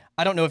at it.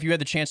 I don't know if you had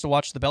the chance to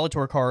watch the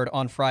Bellator card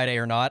on Friday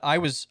or not. I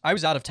was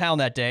out of town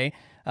that day,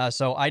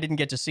 so I didn't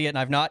get to see it, and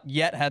I've not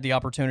yet had the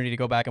opportunity to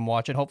go back and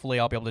watch it. Hopefully,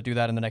 I'll be able to do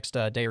that in the next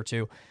day or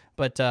two.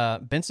 But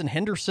Benson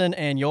Henderson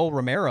and Yoel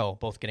Romero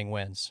both getting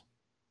wins.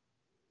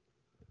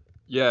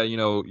 Yeah,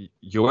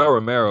 Yoel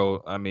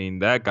Romero, I mean,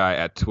 that guy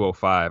at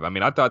 205. I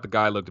mean, I thought the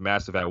guy looked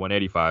massive at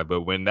 185,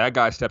 but when that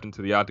guy stepped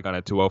into the octagon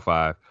at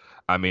 205,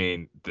 I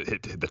mean,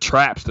 the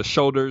traps, the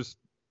shoulders,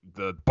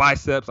 the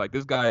biceps, like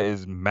this guy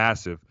is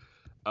massive.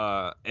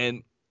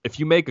 And if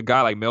you make a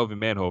guy like Melvin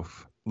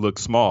Manhoef look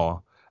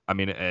small, I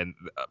mean, and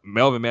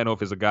Melvin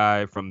Manhoef is a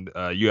guy from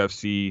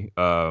UFC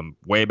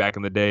way back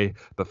in the day.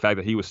 The fact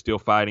that he was still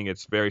fighting,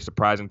 it's very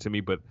surprising to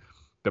me. But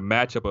the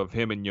matchup of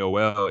him and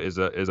Yoel is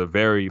a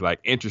very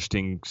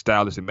interesting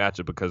stylistic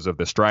matchup because of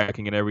the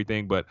striking and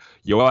everything. But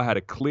Yoel had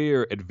a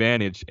clear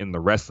advantage in the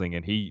wrestling,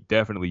 and he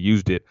definitely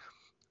used it.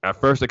 At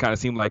first, it kind of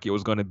seemed like it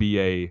was going to be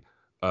a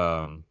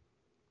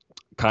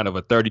kind of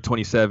a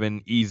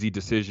 30-27 easy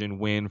decision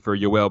win for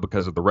Yoel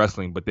because of the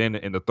wrestling. But then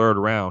in the third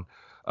round,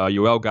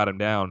 Yoel got him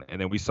down,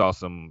 and then we saw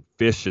some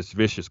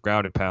vicious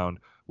ground and pound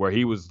where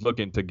he was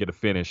looking to get a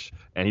finish,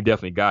 and he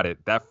definitely got it.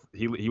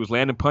 He was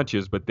landing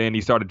punches, but then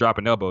he started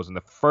dropping elbows, and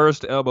the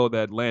first elbow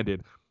that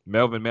landed,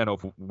 Melvin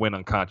Manhoef went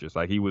unconscious.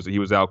 Like he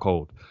was out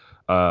cold.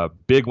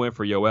 Big win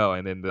for Yoel.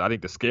 And then I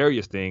think the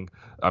scariest thing,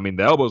 I mean,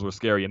 the elbows were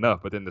scary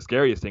enough, but then the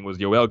scariest thing was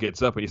Yoel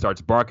gets up and he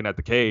starts barking at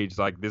the cage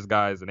like this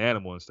guy is an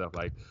animal and stuff.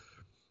 Like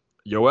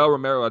Yoel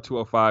Romero at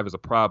 205 is a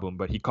problem,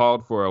 but he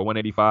called for a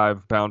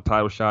 185-pound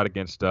title shot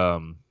against, I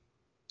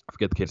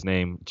forget the kid's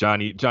name,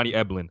 Johnny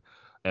Eblen.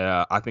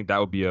 I think that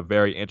would be a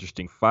very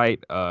interesting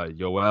fight.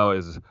 Yoel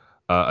is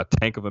a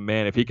tank of a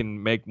man. If he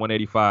can make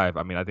 185,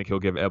 I mean, I think he'll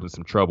give Eblen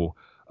some trouble.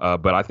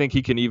 But I think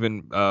he can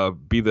even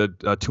be the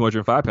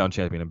 205-pound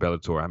champion in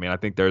Bellator. I mean, I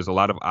think there's a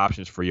lot of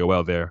options for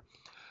Yoel there.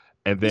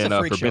 And He's a then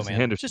freak for show, Benson man.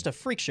 Henderson, Just a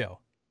freak show.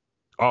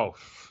 oh,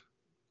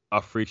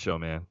 a freak show,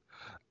 man.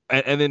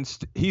 And then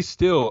he's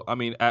still, I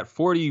mean, at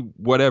 40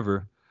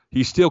 whatever,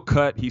 he's still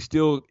cut. He's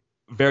still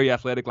very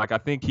athletic. Like, I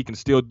think he can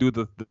still do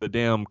the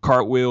damn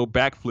cartwheel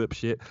backflip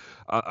shit.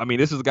 I mean,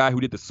 this is a guy who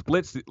did the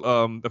splits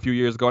a few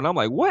years ago, and I'm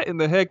like, what in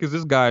the heck is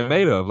this guy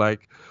made of?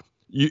 Like,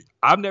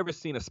 I've never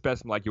seen a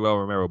specimen like Yoel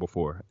Romero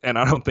before, and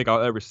I don't think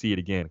I'll ever see it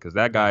again because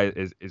that guy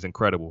is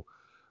incredible.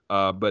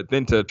 But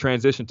then to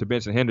transition to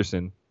Benson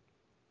Henderson,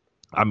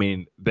 I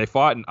mean, they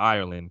fought in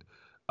Ireland.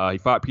 He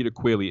fought Peter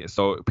Quilley,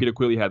 so Peter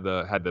Quilley had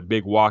the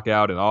big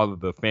walkout, and all of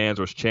the fans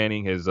was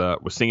chanting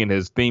was singing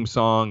his theme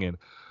song, and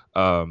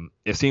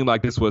it seemed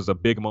like this was a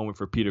big moment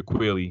for Peter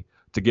Quilley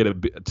to get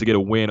a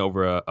win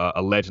over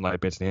a legend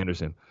like Benson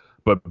Henderson.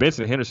 But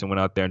Benson Henderson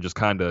went out there and just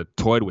kind of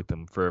toyed with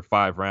him for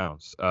 5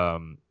 rounds.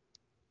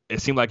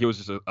 It seemed like it was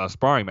just a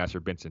sparring match for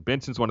Benson.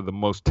 Benson's one of the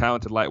most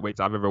talented lightweights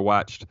I've ever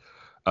watched.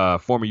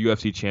 Former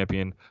UFC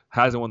champion,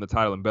 hasn't won the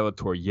title in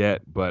Bellator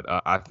yet, but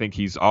I think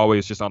he's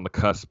always just on the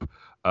cusp.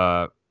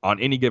 On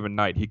any given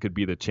night, he could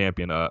be the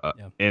champion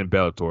in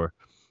Bellator.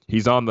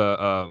 He's on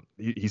the.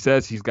 He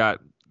says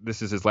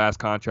this is his last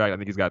contract. I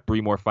think he's got 3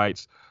 more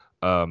fights.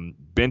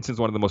 Benson's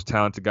one of the most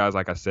talented guys,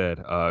 like I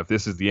said. If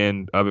this is the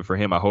end of it for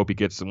him, I hope he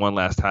gets one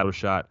last title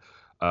shot.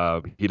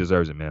 He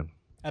deserves it, man.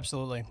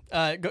 Absolutely.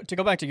 To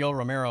go back to Yoel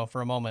Romero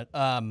for a moment.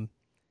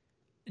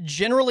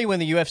 Generally, when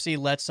the UFC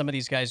lets some of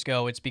these guys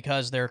go, it's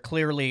because they're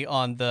clearly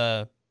on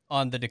the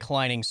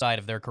declining side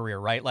of their career,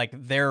 right? Like,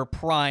 their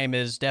prime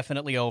is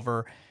definitely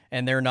over,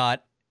 and they're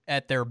not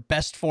at their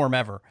best form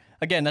ever.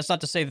 Again, that's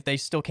not to say that they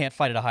still can't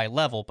fight at a high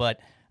level,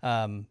 but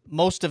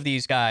most of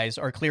these guys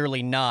are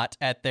clearly not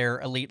at their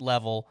elite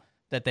level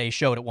that they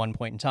showed at one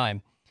point in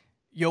time.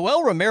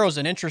 Yoel Romero's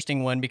an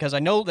interesting one because I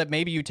know that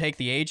maybe you take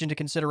the age into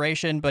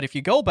consideration, but if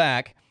you go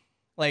back,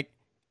 like,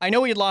 I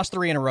know he had lost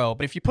 3 in a row,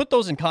 but if you put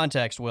those in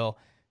context, Will,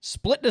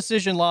 split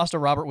decision loss to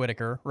Robert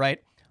Whittaker, right?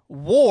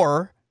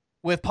 War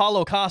with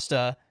Paulo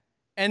Costa,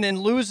 and then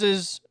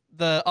loses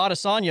the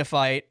Adesanya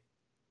fight,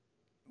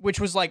 which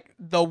was like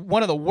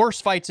one of the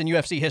worst fights in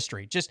UFC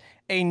history. Just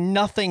a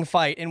nothing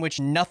fight in which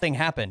nothing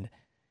happened.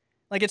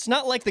 Like, it's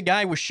not like the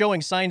guy was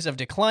showing signs of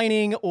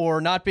declining or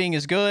not being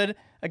as good.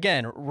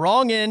 Again,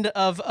 wrong end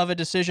of a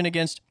decision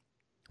against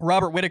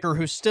Robert Whittaker,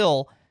 who's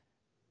still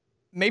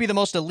maybe the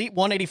most elite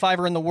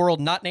 185er in the world,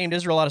 not named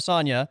Israel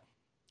Adesanya.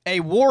 A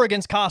war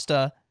against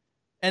Costa,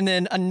 and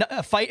then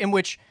a fight in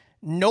which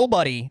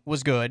nobody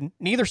was good.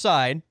 Neither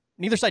side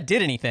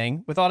did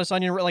anything with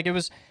Adesanya. Like, it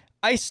was,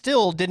 I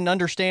still didn't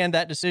understand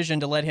that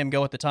decision to let him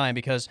go at the time,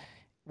 because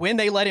when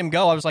they let him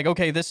go, I was like,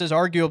 okay, this is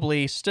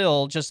arguably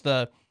still just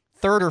the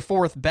 3rd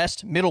or 4th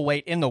best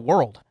middleweight in the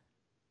world.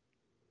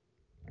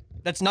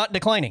 That's not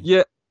declining.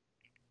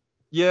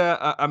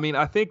 Yeah. I mean,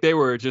 I think they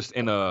were just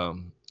in a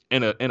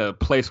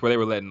place where they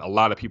were letting a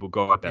lot of people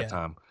go at that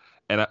time,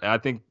 and I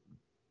think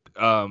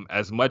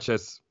as much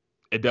as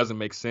it doesn't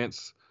make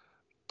sense,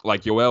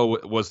 like,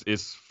 Yoel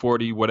is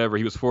 40 whatever.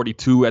 He was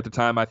 42 at the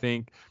time, I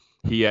think.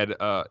 He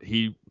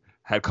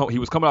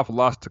was coming off a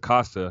loss to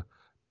Costa,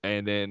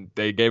 and then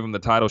they gave him the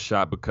title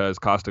shot because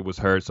Costa was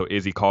hurt. So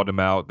Izzy called him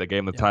out. They gave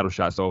him the title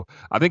shot. So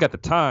I think at the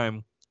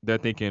time they're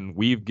thinking,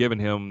 we've given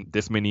him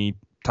this many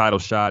title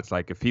shots.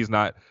 Like, if he's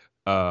not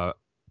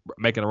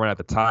making a run at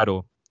the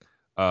title,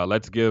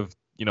 let's give,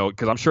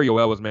 because I'm sure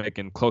Yoel was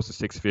making close to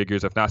 6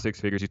 figures. If not 6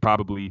 figures, he's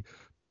probably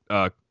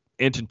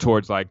inching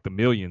towards like the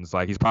millions.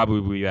 Like, he's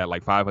probably at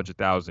like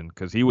 500,000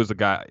 because he was a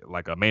guy,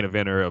 like a main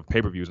eventer of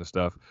pay-per-views and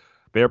stuff.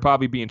 They're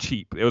probably being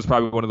cheap. It was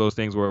probably one of those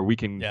things where we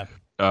can,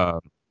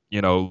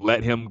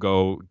 let him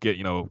go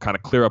get, kind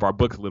of clear up our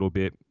books a little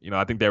bit.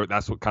 I think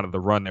that's what kind of the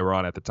run they were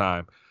on at the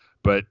time.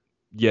 But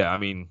yeah, I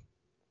mean,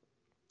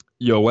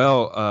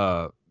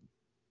 Yoel,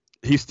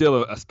 he's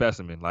still a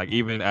specimen. Like,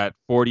 even at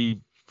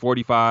 40,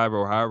 45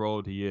 or however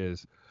old he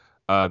is,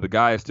 the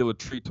guy is still a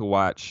treat to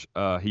watch.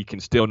 He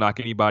can still knock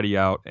anybody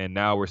out. And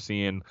now we're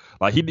seeing,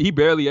 like, he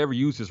barely ever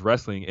used his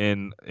wrestling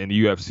in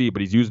the UFC,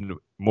 but he's using it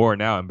more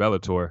now in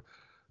Bellator.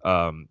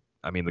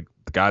 I mean,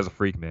 the guy's a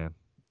freak, man.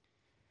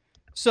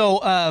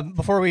 So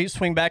before we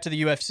swing back to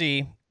the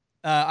UFC,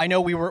 I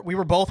know we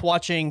were both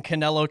watching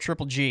Canelo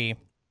Triple G,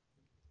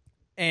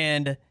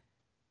 and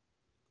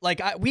like,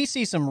 we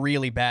see some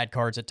really bad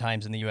cards at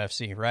times in the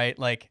UFC, right?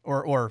 Like,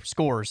 or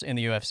scores in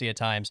the UFC at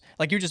times.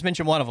 Like, you just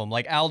mentioned one of them,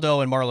 like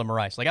Aldo and Marlon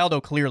Moraes. Like, Aldo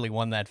clearly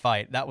won that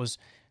fight. That was,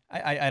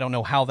 I don't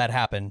know how that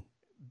happened.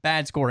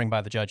 Bad scoring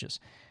by the judges.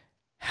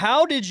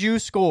 How did you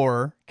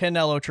score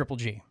Canelo Triple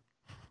G?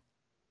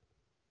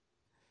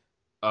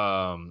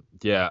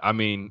 Yeah, I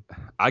mean,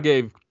 I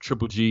gave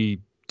Triple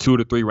G 2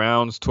 to 3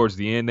 rounds towards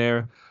the end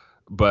there,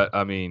 but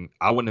I mean,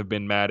 I wouldn't have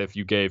been mad if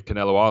you gave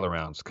Canelo all the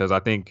rounds, because I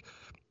think,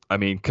 I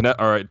mean,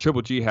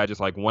 Triple G had just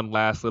like one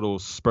last little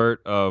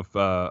spurt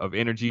of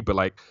energy, but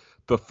like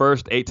the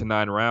first 8 to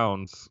 9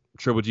 rounds,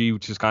 Triple G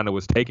just kind of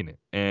was taking it,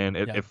 and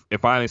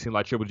it finally seemed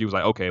like Triple G was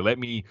like, okay, let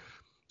me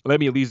at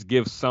least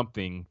give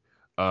something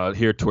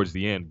here towards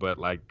the end. But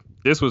like,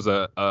 this was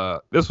a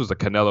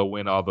Canelo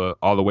win all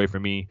the way for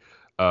me.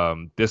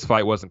 This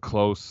fight wasn't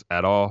close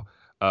at all.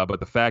 But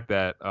the fact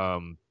that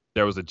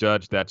there was a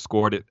judge that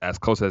scored it as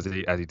close as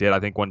he did. I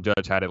think one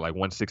judge had it like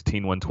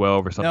 116,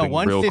 112 or something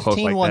real close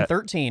like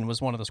 113 was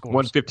one of the scores.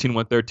 115,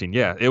 113.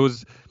 Yeah, it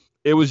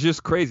was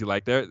just crazy.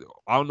 Like I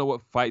don't know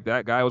what fight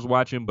that guy was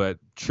watching, but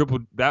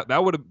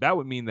that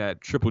would mean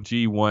that Triple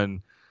G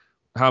won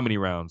how many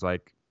rounds?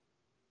 Like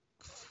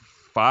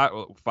five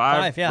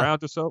yeah.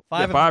 rounds or so.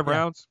 Five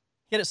rounds.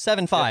 He had it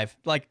 7-5. Yeah.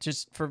 Like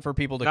just for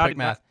people to quick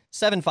math.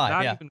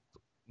 7-5. Yeah.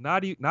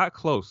 Not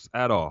close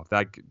at all.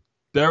 Like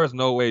there is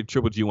no way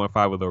Triple G won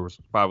five of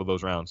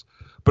those rounds.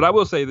 But I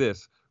will say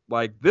this: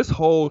 like this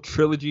whole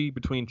trilogy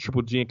between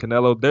Triple G and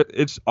Canelo,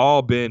 it's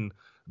all been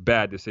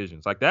bad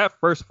decisions. Like that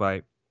first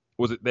fight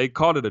they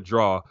called it a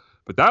draw,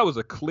 but that was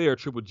a clear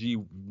Triple G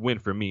win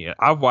for me. And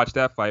I've watched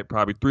that fight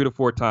probably 3 to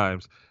 4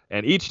 times,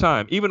 and each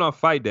time, even on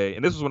fight day,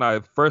 and this was when I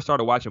first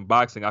started watching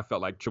boxing, I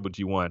felt like Triple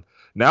G won.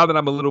 Now that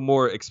I'm a little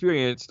more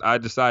experienced, I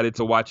decided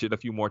to watch it a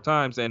few more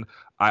times, and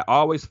I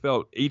always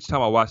felt each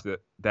time I watched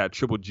it that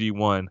Triple G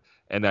won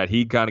and that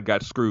he kind of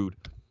got screwed.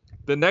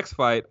 The next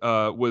fight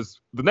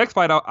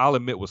I'll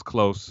admit was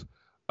close.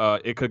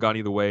 It could have gone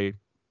either way.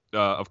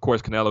 Of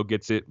course, Canelo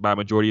gets it by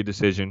majority of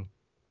decision.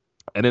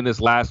 And then this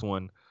last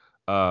one,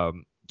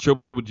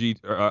 Triple G,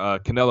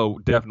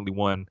 Canelo definitely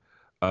won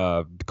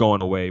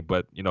going away.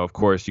 But, of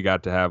course, you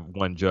got to have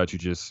one judge who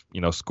just,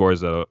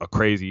 scores a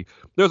crazy.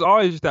 There's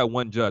always just that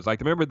one judge. Like,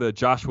 remember the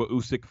Joshua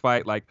Usyk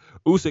fight? Like,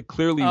 Usyk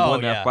clearly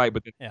won that fight,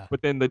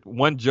 but then the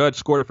one judge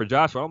scored it for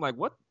Joshua. I'm like,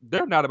 what?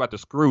 They're not about to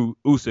screw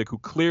Usyk, who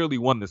clearly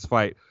won this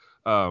fight.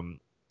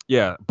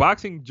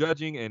 Boxing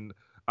judging and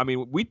I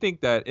mean, we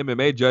think that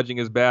MMA judging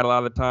is bad a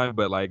lot of the time,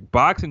 but like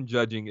boxing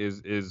judging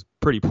is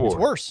pretty poor. It's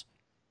worse.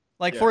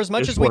 Like for as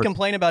much as we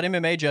complain about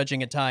MMA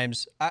judging at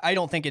times, I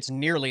don't think it's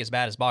nearly as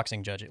bad as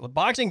boxing judging.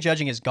 Boxing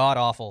judging is god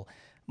awful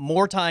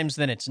more times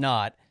than it's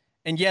not.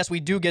 And yes, we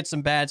do get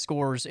some bad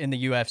scores in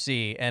the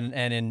UFC and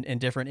in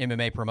different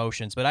MMA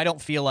promotions, but I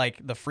don't feel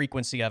like the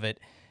frequency of it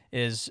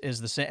is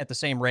at the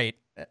same rate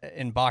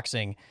in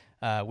boxing,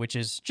 which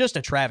is just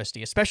a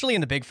travesty, especially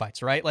in the big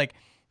fights, right? Like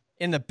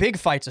in the big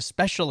fights,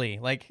 especially,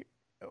 like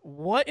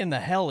what in the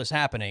hell is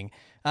happening?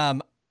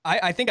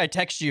 I think I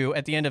text you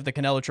at the end of the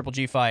Canelo Triple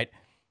G fight.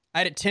 I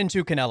had it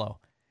 10-2 Canelo.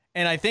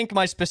 And I think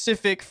my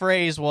specific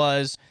phrase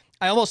was,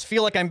 I almost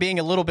feel like I'm being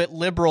a little bit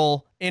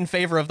liberal in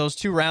favor of those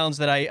 2 rounds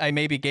that I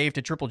maybe gave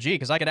to Triple G,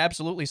 because I could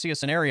absolutely see a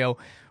scenario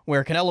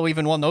where Canelo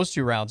even won those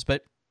 2 rounds.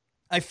 But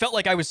I felt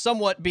like I was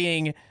somewhat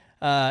being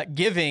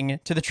giving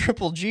to the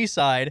Triple G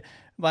side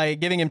by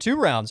giving him 2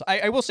 rounds.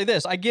 I will say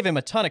this, I give him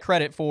a ton of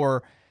credit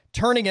for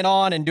turning it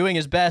on and doing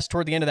his best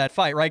toward the end of that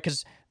fight, right?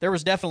 Because there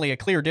was definitely a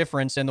clear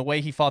difference in the way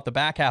he fought the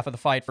back half of the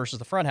fight versus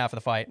the front half of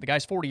the fight. The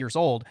guy's 40 years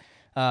old.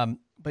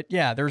 But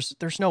yeah,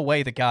 there's no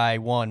way the guy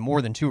won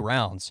more than 2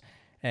 rounds.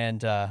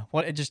 And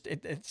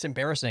it's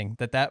embarrassing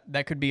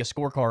that could be a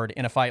scorecard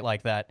in a fight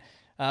like that.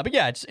 But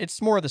yeah,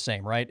 it's more of the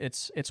same, right?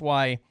 It's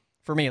why,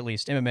 for me at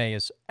least, MMA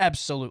is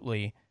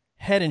absolutely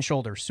head and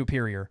shoulders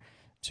superior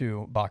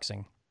to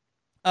boxing.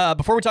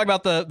 Before we talk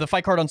about the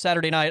fight card on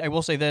Saturday night, I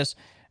will say this.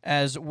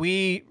 As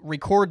we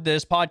record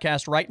this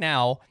podcast right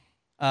now,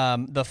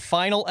 the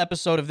final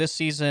episode of this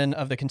season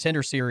of the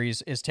Contender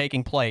Series is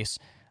taking place.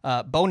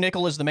 Bo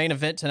Nickal is the main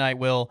event tonight,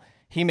 Will.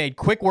 He made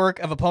quick work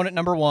of opponent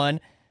number 1.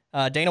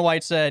 Dana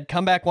White said,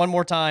 come back one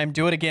more time,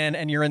 do it again,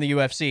 and you're in the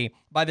UFC.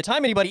 By the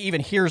time anybody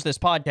even hears this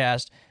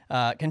podcast,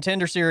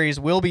 Contender Series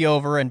will be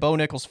over and Bo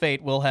Nickal's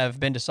fate will have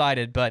been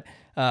decided, but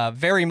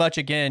very much,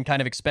 again, kind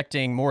of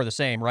expecting more of the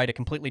same, right? A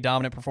completely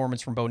dominant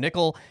performance from Bo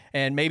Nickal,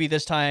 and maybe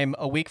this time,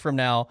 a week from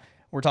now,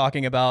 we're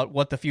talking about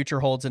what the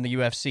future holds in the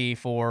UFC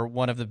for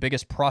one of the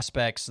biggest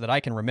prospects that I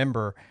can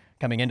remember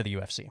coming into the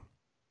UFC.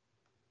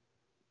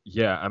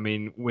 Yeah, I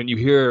mean, when you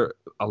hear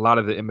a lot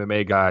of the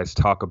MMA guys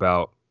talk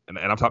about, and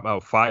I'm talking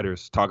about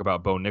fighters, talk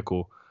about Bo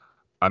Nickal,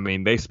 I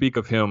mean, they speak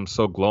of him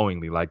so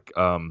glowingly. Like,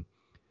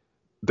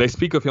 they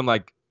speak of him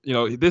like,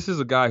 this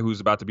is a guy who's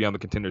about to be on the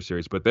Contender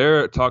Series, but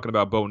they're talking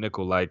about Bo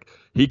Nickal like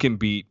he can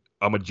beat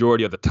a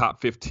majority of the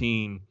top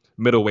 15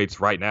 middleweights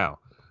right now.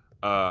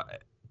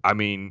 I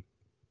mean,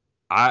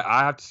 I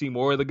have to see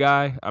more of the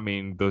guy. I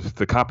mean,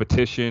 the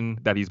competition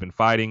that he's been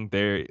fighting,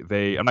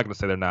 I'm not going to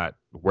say they're not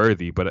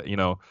worthy, but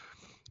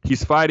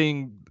he's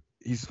fighting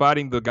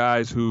the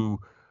guys who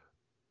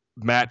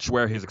match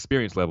where his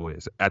experience level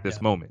is at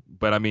this moment.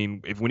 But I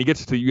mean, when he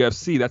gets to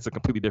UFC, that's a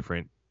completely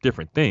different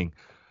thing.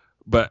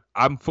 But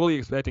I'm fully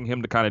expecting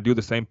him to kind of do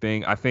the same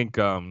thing. I think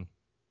I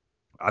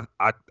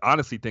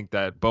honestly think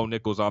that Bo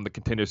Nickal's on the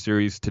Contender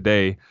Series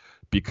today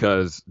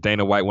because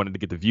Dana White wanted to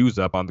get the views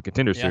up on the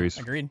Contender Series.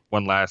 Agreed.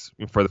 For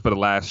the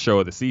last show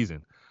of the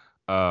season.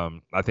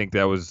 I think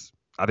that was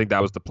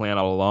the plan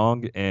all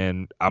along,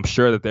 and I'm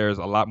sure that there's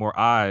a lot more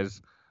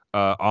eyes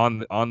on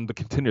the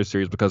Contender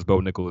Series because Bo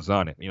Nickal is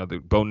on it.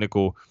 Bo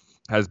Nickal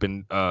has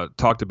been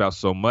talked about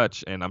so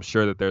much, and I'm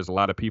sure that there's a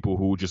lot of people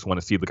who just want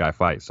to see the guy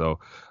fight. So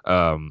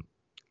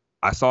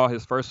I saw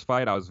his first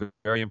fight. I was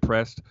very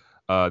impressed.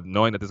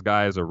 knowing that this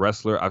guy is a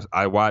wrestler.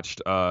 I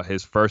watched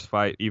his first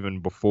fight even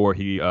before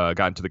he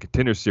got into the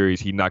Contender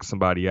Series. He knocked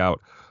somebody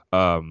out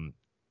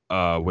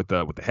with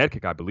the head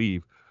kick, I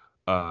believe.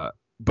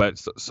 But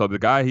the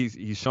guy,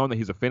 he's shown that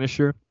he's a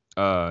finisher.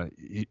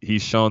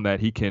 He's shown that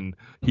he can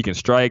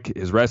strike.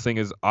 His wrestling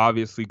is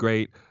obviously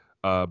great.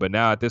 But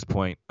now at this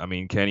point, I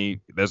mean, can he?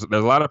 There's a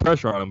lot of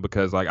pressure on him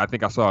because like I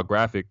think I saw a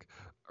graphic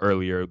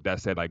earlier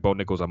that said like Bo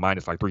Nickal's a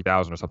minus like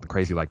 3,000 or something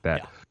crazy like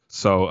that. Yeah.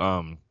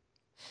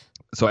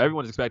 So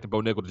everyone's expecting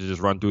Bo Nickal to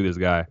just run through this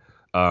guy.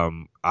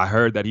 I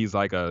heard that he's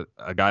like a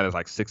guy that's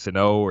like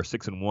 6-0 or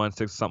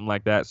 6-1, something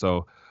like that.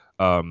 So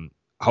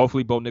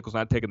hopefully Bo Nickal's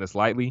not taking this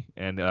lightly,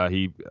 and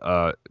he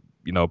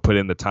put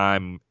in the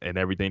time and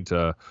everything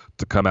to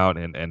come out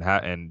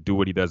and do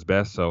what he does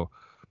best. So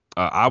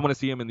I want to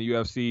see him in the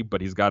UFC, but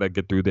he's got to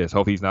get through this.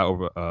 Hopefully he's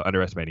not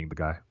underestimating the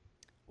guy.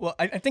 Well,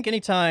 I think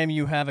anytime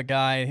you have a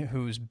guy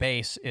whose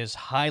base is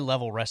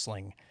high-level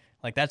wrestling,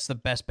 like that's the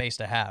best base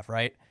to have,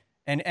 right?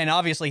 And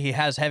obviously he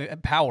has heavy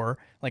power.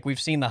 Like we've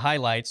seen the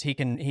highlights, he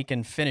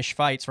can finish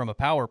fights from a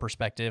power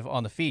perspective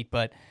on the feet.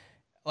 But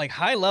like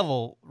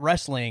high-level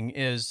wrestling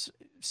is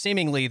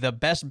seemingly the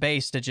best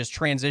base to just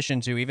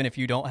transition to, even if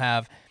you don't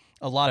have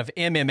a lot of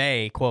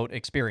MMA quote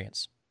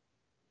experience.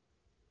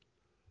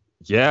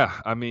 Yeah,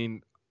 I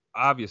mean,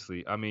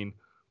 obviously, I mean,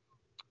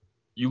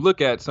 you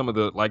look at some of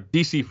the like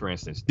DC, for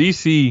instance.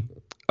 DC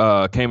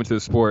came into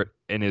the sport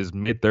in his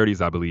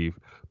mid-30s, I believe,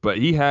 but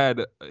he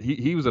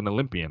was an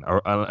Olympian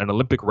or an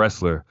Olympic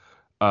wrestler,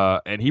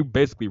 and he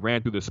basically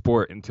ran through the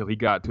sport until he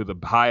got to the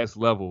highest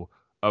level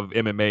of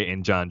MMA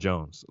in John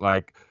Jones.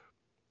 Like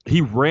he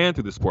ran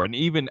through the sport, and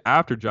even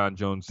after John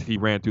Jones, he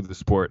ran through the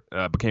sport,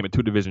 became a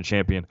 2-division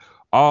champion,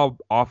 all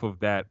off of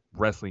that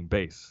wrestling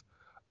base.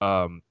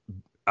 A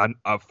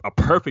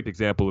perfect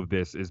example of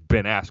this is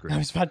Ben Askren. I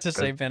was about to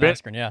say Ben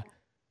Askren, yeah.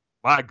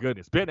 My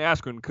goodness, Ben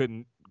Askren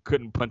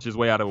couldn't punch his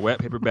way out of a wet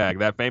paper bag.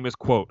 That famous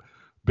quote.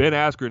 Ben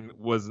Askren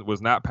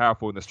was not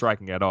powerful in the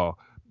striking at all,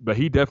 but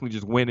he definitely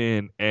just went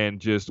in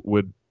and just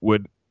would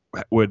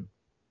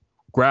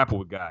grapple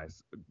with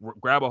guys,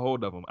 grab a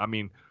hold of them. I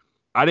mean,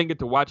 I didn't get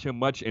to watch him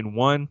much in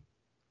one,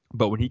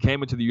 but when he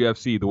came into the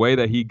UFC, the way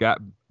that he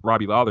got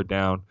Robbie Lawler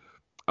down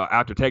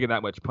after taking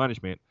that much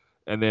punishment,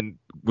 and then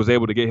was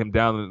able to get him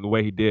down in the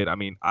way he did. I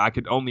mean, I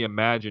could only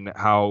imagine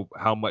how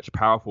much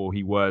powerful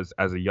he was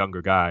as a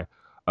younger guy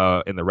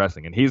in the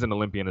wrestling. And he's an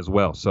Olympian as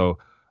well. So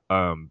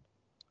Bo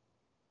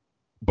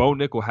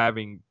Nickal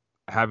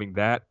having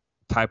that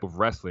type of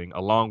wrestling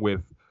along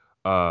with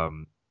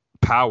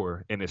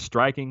power in his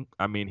striking,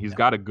 I mean, he's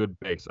got a good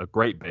base, a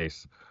great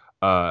base.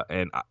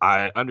 And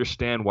I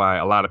understand why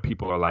a lot of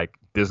people are like,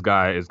 this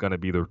guy is going to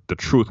be the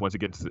truth once he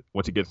gets to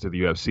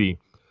the UFC.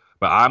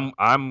 But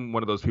I'm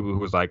one of those people who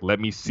was like, let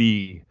me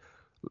see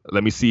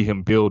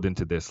him build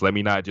into this. Let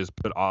me not just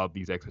put all of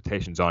these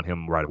expectations on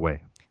him right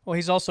away. Well,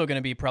 he's also going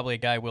to be probably a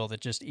guy, Will,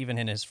 that just even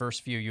in his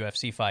first few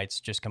UFC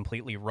fights just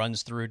completely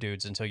runs through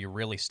dudes until you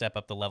really step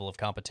up the level of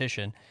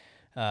competition.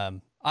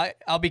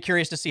 I'll be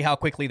curious to see how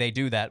quickly they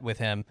do that with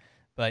him,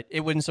 but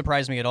it wouldn't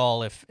surprise me at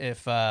all if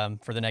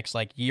for the next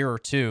like year or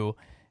two,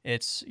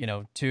 it's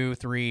 2,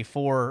 3,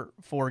 4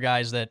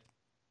 guys that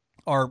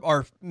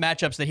are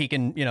matchups that he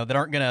can, that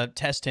aren't going to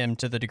test him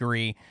to the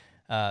degree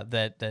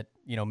that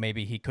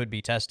maybe he could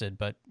be tested.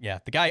 But yeah,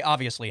 the guy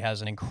obviously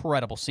has an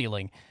incredible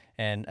ceiling.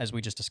 And as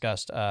we just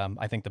discussed,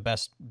 I think the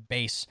best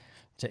base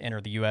to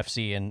enter the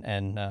UFC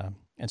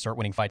and start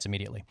winning fights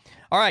immediately.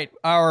 All right,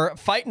 our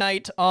fight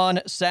night on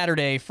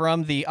Saturday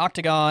from the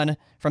Octagon,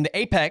 from the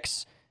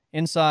Apex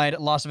inside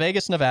Las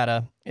Vegas,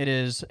 Nevada. It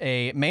is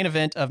a main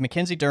event of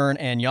Mackenzie Dern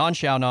and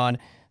Xionan.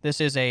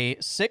 This is a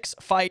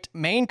 6-fight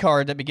main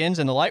card that begins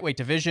in the lightweight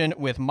division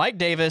with Mike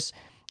Davis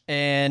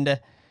and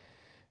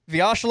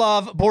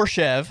Vyacheslav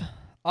Borshev.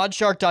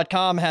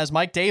 Oddshark.com has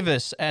Mike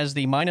Davis as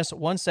the minus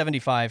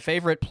 175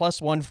 favorite,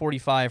 plus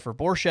 145 for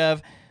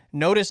Borshev.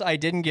 Notice I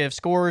didn't give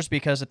scores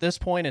because at this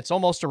point it's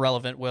almost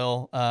irrelevant,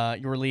 Will.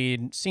 Your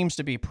lead seems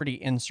to be pretty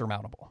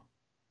insurmountable.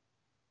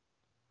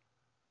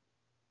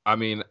 I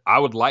mean, I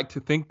would like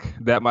to think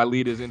that my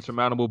lead is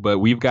insurmountable, but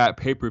we've got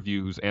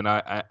pay-per-views, and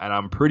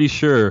I'm pretty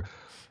sure,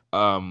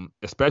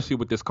 especially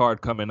with this card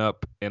coming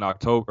up in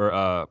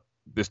October,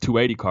 this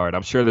 280 card,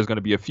 I'm sure there's going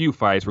to be a few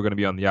fights we're going to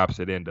be on the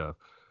opposite end of.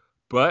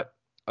 But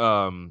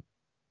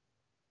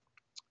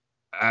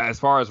as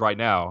far as right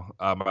now,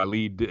 my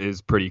lead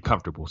is pretty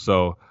comfortable.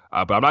 So,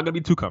 but I'm not going to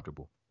be too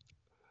comfortable.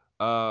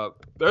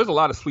 There's a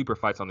lot of sleeper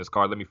fights on this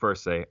card. Let me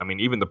first say, I mean,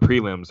 even the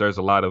prelims, there's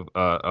a lot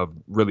of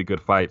really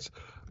good fights.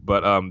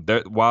 But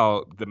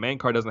while the main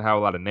card doesn't have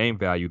a lot of name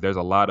value, there's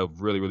a lot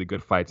of really, really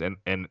good fights.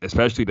 And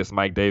especially this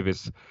Mike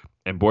Davis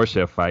and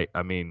Borshev fight.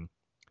 I mean,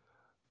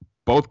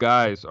 both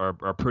guys are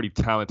pretty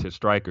talented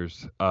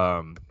strikers.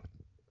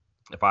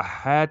 If I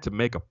had to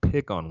make a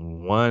pick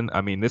on one,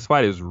 I mean, this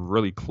fight is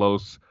really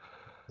close.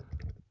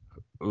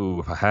 Ooh,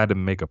 if I had to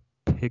make a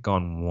pick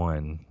on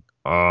one,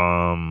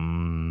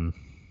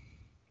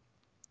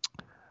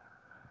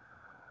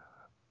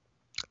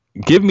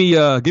 give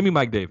me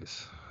Mike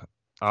Davis.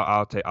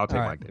 I'll take right.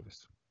 Mike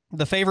Davis.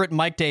 The favorite,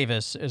 Mike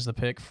Davis, is the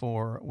pick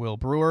for Will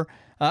Brewer.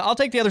 I'll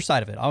take the other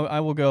side of it. I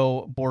will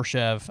go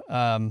Borshev.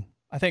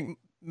 I think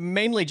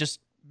mainly just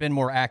been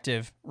more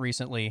active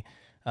recently.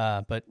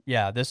 But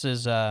yeah, this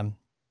is I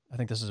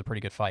think this is a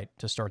pretty good fight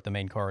to start the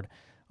main card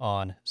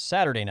on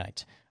Saturday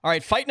night. All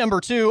right, fight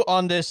number 2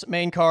 on this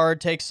main card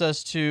takes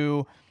us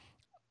to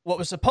what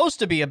was supposed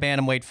to be a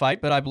bantamweight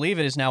fight, but I believe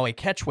it is now a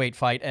catchweight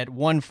fight at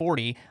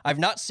 140. I've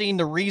not seen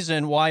the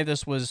reason why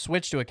this was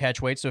switched to a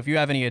catchweight, so if you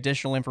have any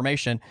additional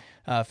information,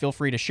 feel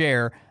free to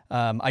share.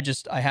 I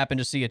happened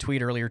to see a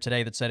tweet earlier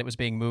today that said it was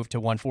being moved to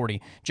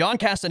 140. John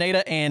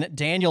Castaneda and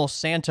Daniel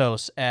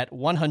Santos at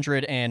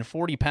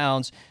 140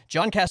 pounds.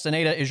 John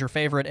Castaneda is your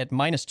favorite at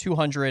minus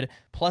 200,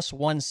 plus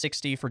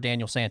 160 for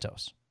Daniel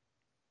Santos.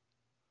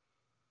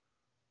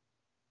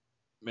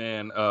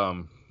 Man,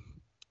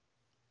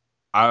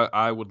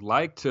 I would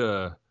like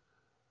to.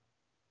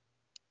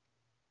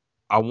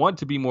 I want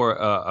to be more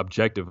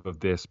objective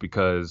of this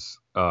because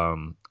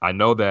I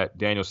know that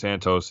Daniel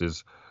Santos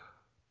is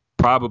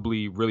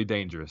probably really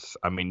dangerous.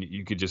 I mean,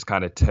 you could just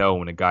kind of tell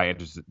when a guy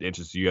enters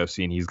the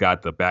UFC and he's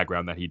got the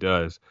background that he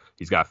does.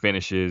 He's got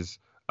finishes.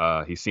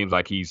 He seems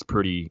like he's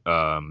pretty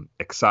a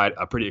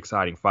pretty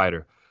exciting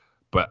fighter.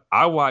 But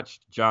I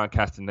watched John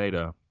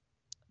Castaneda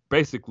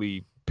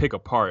basically pick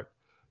apart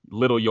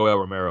little Yoel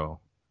Romero.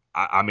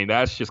 I mean,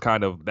 that's just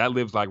kind of, that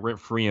lives like rent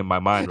free in my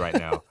mind right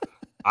now.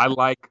 I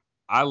like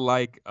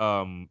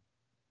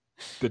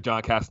the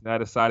John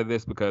Castaneda side of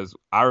this because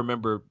I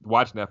remember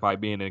watching that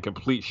fight being in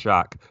complete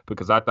shock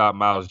because I thought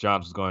Miles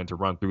Johnson was going to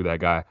run through that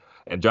guy,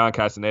 and John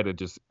Castaneda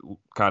just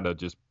kind of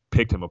just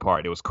picked him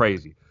apart. It was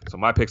crazy. So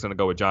my pick's going to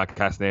go with John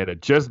Castaneda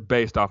just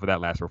based off of that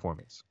last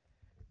performance.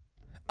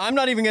 I'm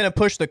not even going to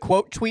push the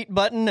quote tweet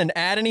button and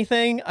add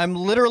anything. I'm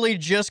literally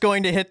just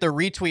going to hit the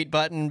retweet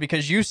button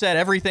because you said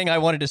everything I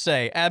wanted to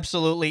say.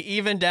 Absolutely.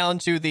 Even down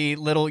to the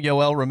little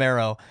Yoel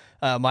Romero,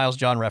 Miles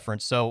John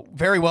reference. So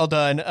very well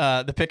done.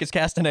 The pick is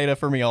Castaneda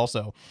for me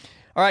also.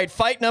 All right.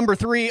 Fight number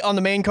 3 on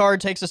the main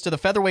card takes us to the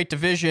featherweight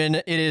division.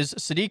 It is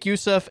Sadiq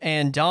Yusuff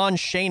and Don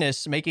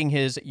Shainis making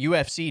his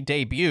UFC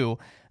debut.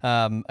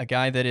 A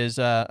guy that is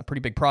a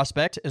pretty big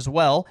prospect as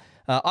well.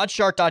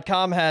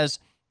 Oddshark.com has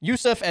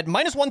Yusuff at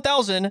minus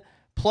 1,000,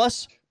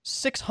 plus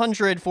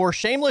 600 for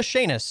Shameless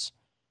Shainis.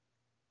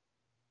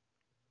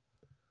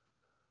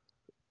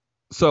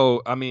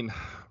 So, I mean,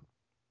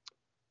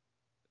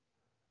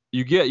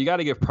 you got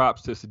to give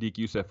props to Sadiq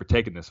Yusuff for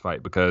taking this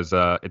fight because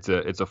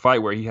it's a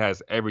fight where he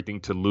has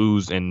everything to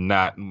lose and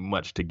not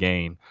much to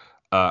gain,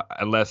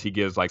 unless he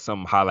gives like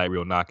some highlight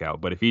reel knockout.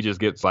 But if he just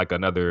gets like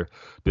another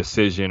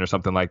decision or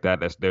something like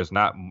that, there's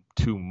not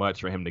too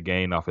much for him to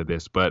gain off of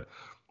this. But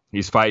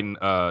he's fighting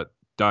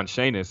Don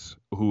Shainis,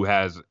 who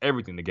has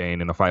everything to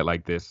gain in a fight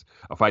like this,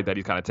 a fight that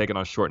he's kind of taken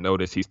on short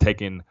notice. He's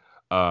taken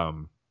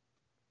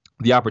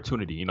the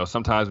opportunity. You know,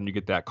 sometimes when you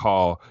get that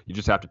call, you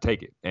just have to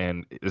take it.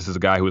 And this is a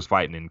guy who was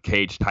fighting in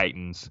Cage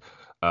Titans,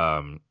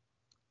 and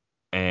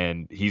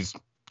he's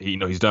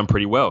done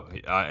pretty well.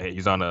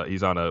 He's on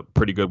a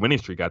pretty good winning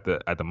streak at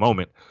the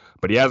moment,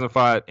 but he hasn't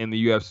fought in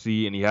the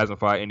UFC and he hasn't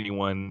fought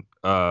anyone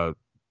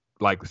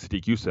like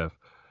Sadiq Yusuff.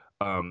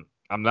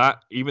 I'm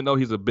not, even though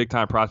he's a big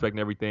time prospect and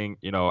everything,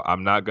 you know,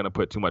 I'm not going to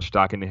put too much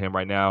stock into him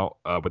right now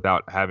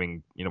without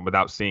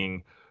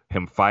seeing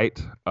him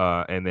fight.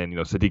 And then, you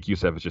know, Sadiq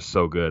Yusuff is just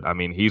so good. I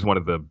mean, he's one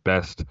of the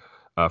best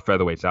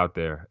featherweights out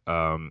there.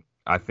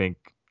 I think,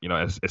 you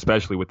know,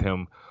 especially with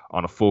him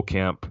on a full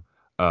camp,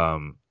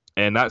 and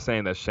not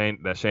saying that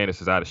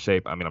Shainis is out of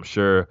shape. I mean, I'm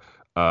sure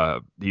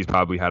he's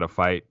probably had a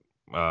fight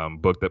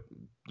booked that,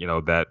 you know,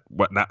 that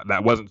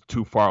wasn't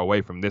too far away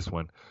from this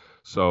one.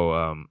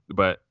 So,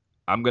 but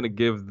I'm gonna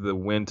give the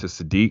win to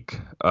Sadiq.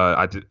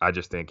 I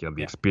just think, you know,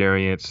 the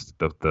experience,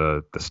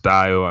 the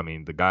style. I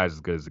mean, the guy's as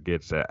good as it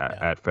gets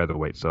at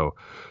featherweight. So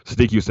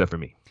Sadiq Yusuff for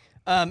me.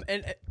 And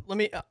let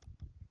me.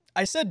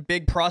 I said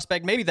big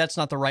prospect. Maybe that's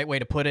not the right way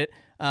to put it.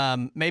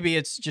 Maybe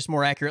it's just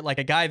more accurate, like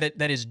a guy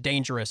that is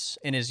dangerous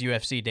in his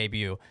UFC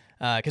debut.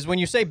 Because when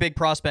you say big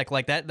prospect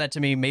like that to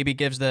me maybe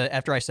gives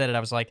after I said it,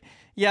 I was like,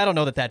 yeah, I don't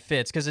know that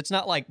fits because it's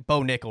not like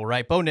Bo Nickal,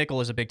 right? Bo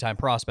Nickal is a big time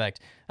prospect.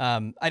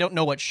 I don't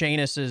know what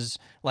Shainis's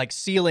like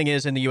ceiling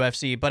is in the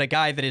UFC, but a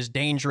guy that is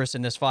dangerous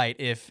in this fight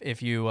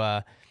if you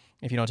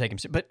don't take him.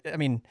 But I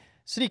mean,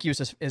 Sadiq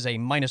Yusuff is a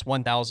minus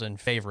 1,000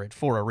 favorite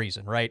for a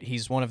reason, right?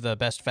 He's one of the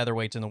best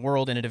featherweights in the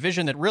world in a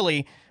division that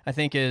really, I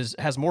think,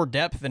 has more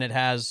depth than it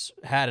has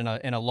had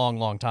in a long,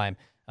 long time.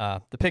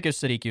 The pick is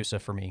Sadiq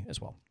Yusuff for me as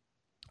well.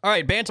 All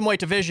right, bantamweight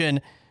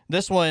division.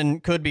 This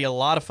one could be a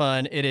lot of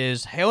fun. It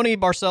is Raoni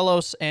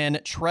Barcelos and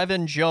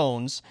Trevin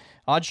Jones.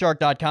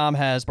 Oddshark.com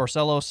has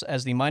Barcelos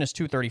as the minus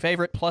 230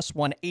 favorite, plus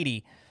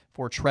 180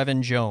 for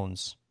Trevin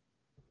Jones.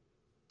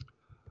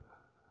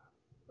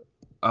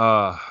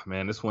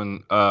 Man, this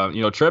one,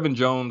 you know, Trevin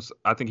Jones,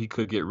 I think he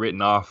could get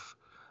written off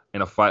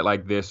in a fight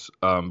like this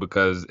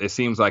because it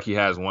seems like he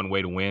has one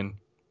way to win.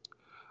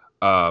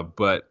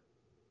 But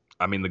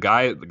I mean, the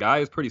guy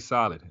is pretty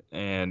solid,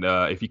 and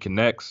if he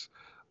connects,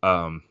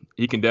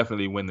 he can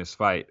definitely win this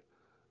fight.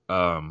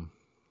 Man,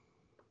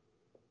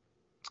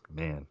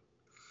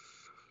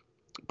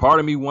 part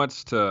of me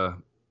wants to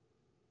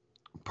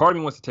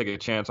take a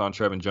chance on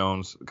Trevin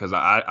Jones because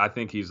I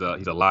think he's a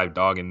live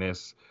dog in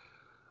this.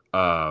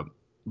 But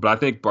I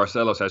think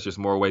Barcelos has just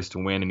more ways to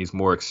win, and he's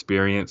more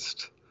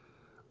experienced.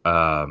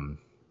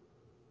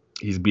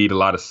 He's beat a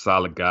lot of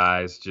solid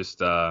guys. Just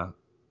go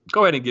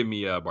ahead and give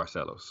me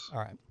Barcelos. All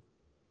right.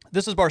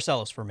 This is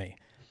Barcelos for me.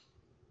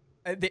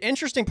 The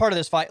interesting part of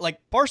this fight, like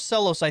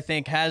Barcelos, I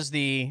think, has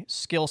the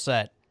skill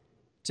set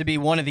to be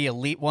one of the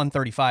elite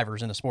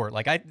 135ers in the sport.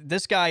 Like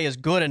this guy is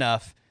good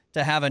enough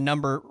to have a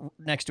number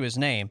next to his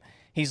name.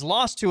 He's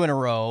lost 2 in a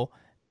row.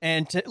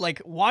 And to,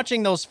 like,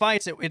 watching those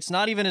fights, it's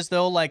not even as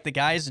though like the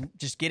guy's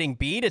just getting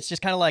beat. It's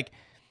just kind of like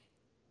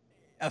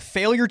a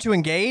failure to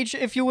engage,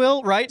 if you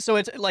will, right? So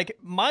it's like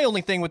my only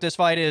thing with this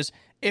fight is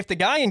if the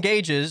guy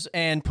engages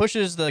and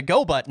pushes the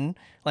go button,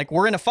 like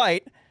we're in a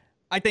fight,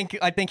 I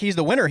think he's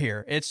the winner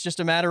here. It's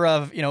just a matter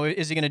of,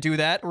 is he going to do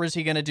that, or is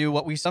he going to do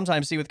what we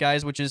sometimes see with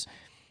guys, which is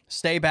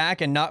stay back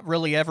and not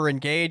really ever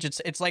engage.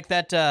 It's like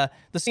that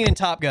the scene in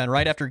Top Gun,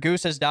 right after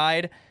Goose has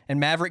died and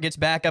Maverick gets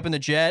back up in the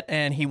jet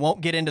and he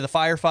won't get into the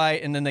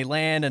firefight, and then they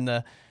land and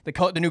the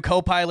new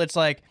co-pilot's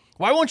like,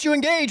 why won't you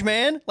engage,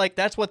 man? Like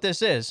that's what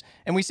this is.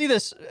 And we see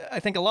this, I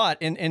think, a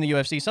lot in the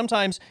UFC.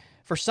 Sometimes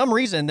for some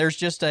reason there's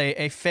just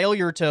a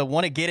failure to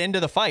want to get into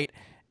the fight.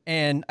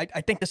 And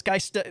I think this guy,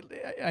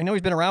 I know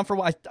he's been around for a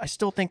while. I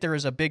still think there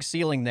is a big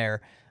ceiling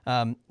there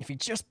if he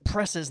just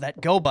presses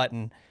that go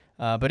button.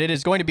 But it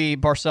is going to be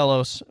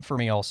Barcelos for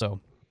me also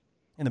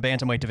in the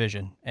bantamweight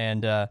division.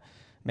 And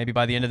maybe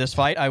by the end of this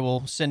fight, I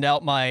will send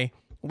out my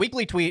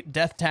weekly tweet,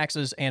 death,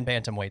 taxes, and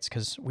bantamweights,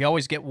 because we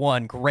always get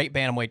one great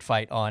bantamweight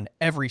fight on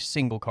every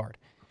single card.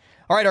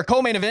 All right, our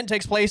co-main event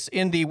takes place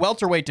in the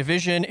welterweight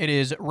division. It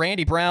is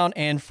Randy Brown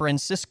and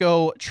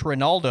Francisco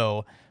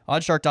Trinaldo.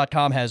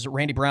 Oddshark.com has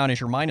Randy Brown as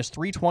your minus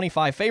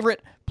 325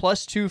 favorite,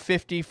 plus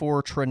 250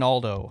 for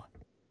Trinaldo.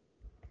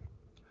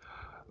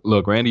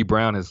 Look, Randy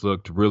Brown has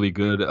looked really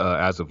good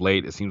as of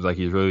late. It seems like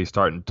he's really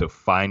starting to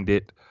find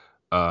it.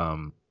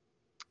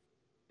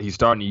 He's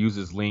starting to use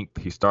his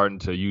length. He's starting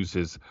to use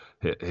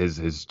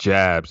his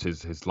jabs,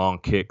 his long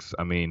kicks.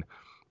 I mean,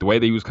 the way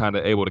that he was kind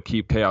of able to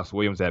keep Chaos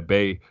Williams at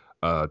bay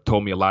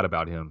told me a lot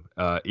about him.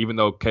 Even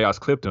though Chaos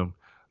clipped him,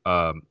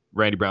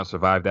 Randy Brown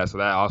survived that. So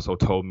that also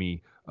told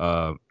me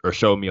or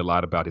showed me a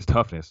lot about his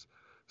toughness.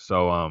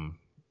 So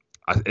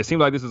it seems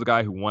like this is a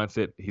guy who wants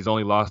it. He's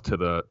only lost to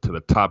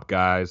the top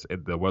guys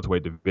in the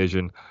welterweight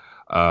division.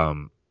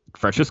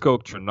 Francisco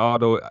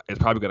Trinaldo is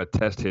probably going to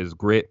test his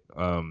grit.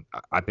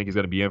 I think he's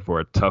going to be in for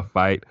a tough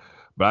fight.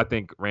 But I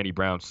think Randy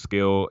Brown's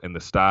skill and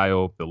the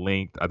style, the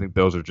length, I think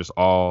those are just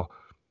all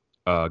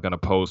going to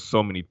pose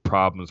so many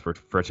problems for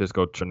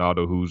Francisco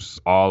Trinaldo, who's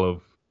all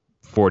of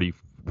 40,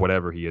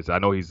 whatever he is. I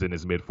know he's in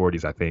his mid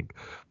 40s, I think.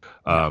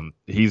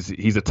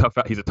 He's a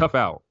tough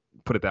out.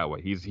 Put it that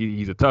way.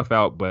 He's a tough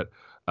out, but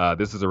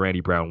this is a Randy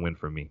Brown win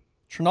for me.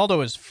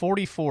 Trinaldo is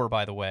 44,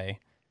 by the way.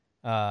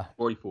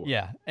 44.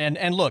 Yeah,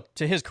 and look,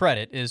 to his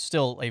credit, is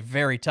still a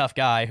very tough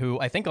guy who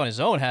I think on his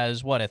own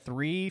has, a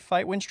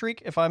 3-fight win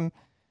streak, if I'm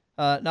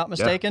not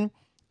mistaken.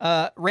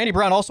 Yeah. Randy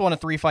Brown also on a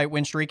 3-fight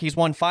win streak. He's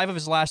won 5 of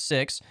his last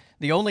 6.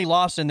 The only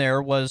loss in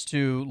there was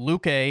to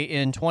Luque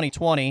in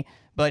 2020,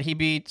 but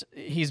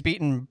he's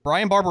beaten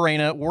Brian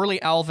Barberena, Worley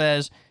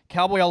Alves,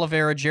 Cowboy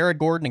Oliveira, Jared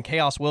Gordon, and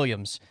Chaos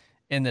Williams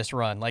in this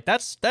run. Like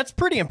that's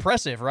pretty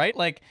impressive, right?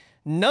 Like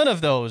none of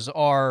those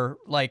are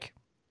like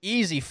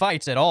easy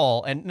fights at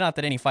all, and not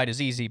that any fight is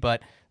easy,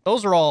 but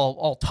those are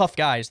all tough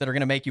guys that are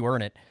going to make you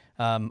earn it.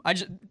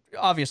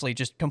 Obviously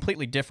just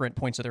completely different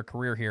points of their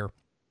career here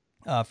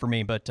for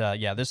me, but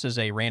this is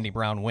a Randy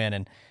Brown win,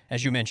 and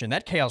as you mentioned,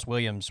 that Chaos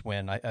Williams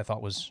win I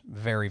thought was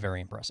very, very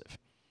impressive.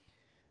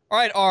 All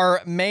right,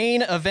 our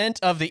main event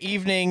of the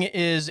evening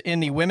is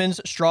in the women's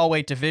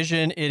strawweight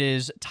division. It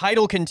is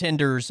title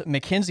contenders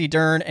Mackenzie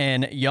Dern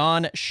and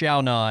Yan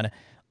Xionan.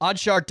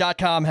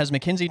 Oddshark.com has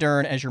Mackenzie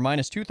Dern as your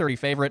minus 230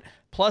 favorite,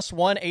 plus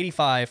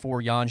 185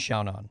 for Yan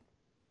Xionan.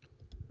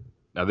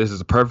 Now, this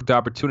is a perfect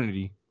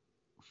opportunity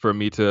for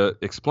me to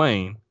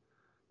explain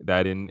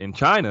that in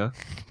China,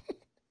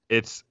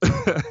 it's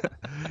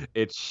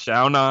it's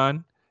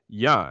Xionan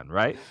Yan,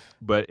 right?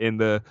 But in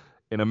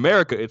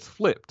America, it's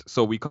flipped.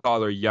 So we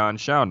call her Yan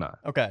Xionan.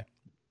 Okay.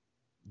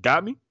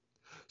 Got me?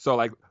 So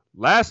like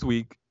last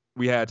week,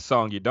 we had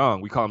Song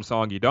Yadong. We call him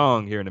Song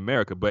Yadong here in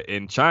America, but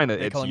in China,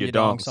 it's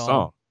Yadong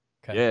Song.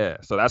 Okay. Yeah,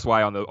 so that's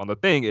why on the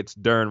thing, it's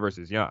Dern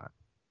versus Yan.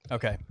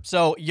 Okay.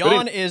 So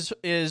Yan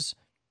is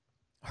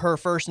her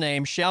first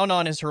name.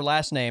 Xionan is her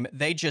last name.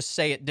 They just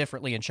say it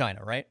differently in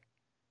China, right?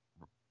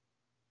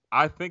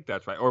 I think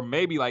that's right. Or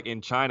maybe like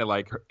in China,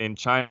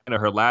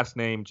 her last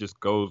name just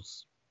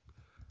goes...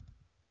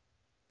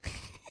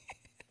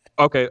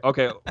 Okay,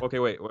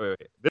 wait.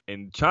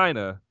 In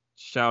China,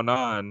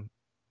 Xionan,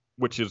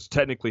 which is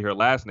technically her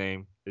last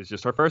name, is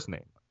just her first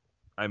name.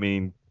 I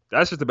mean,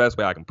 that's just the best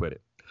way I can put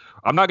it.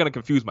 I'm not going to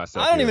confuse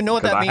myself. I don't even know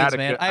what that means,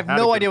 man. I have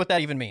no idea what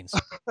that even means.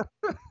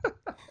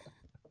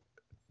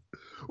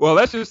 Well,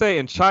 let's just say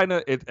in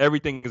China,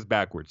 everything is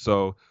backwards.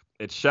 So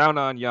it's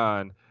Xionan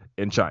Yan,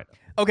 in China.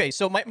 Okay,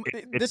 so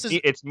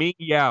It's Ming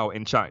Yao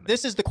in China.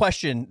 This is the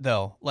question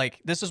though. Like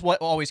this is what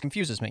always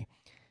confuses me.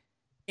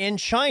 In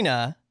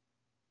China,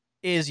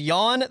 is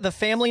Yan the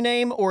family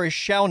name or is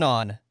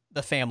Xionan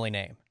the family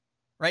name?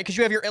 Right? Because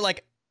you have your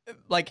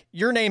like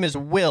your name is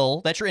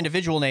Will, that's your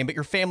individual name, but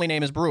your family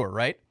name is Brewer,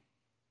 right?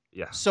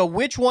 Yeah. So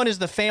which one is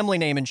the family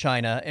name in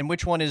China and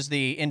which one is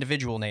the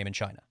individual name in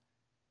China?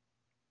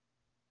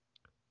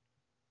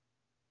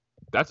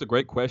 That's a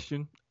great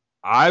question.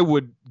 I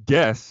would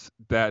guess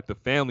that the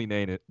family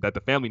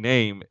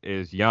name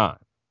is Yan.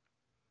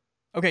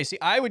 Okay, see,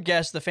 I would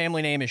guess the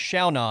family name is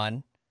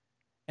Xionan,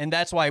 and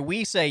that's why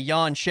we say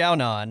Yan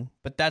Xionan,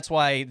 but that's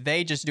why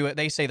they just do it.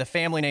 They say the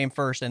family name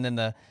first and then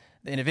the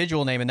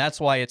individual name, and that's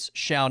why it's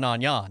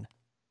Xionan Yan.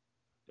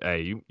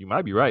 Hey, you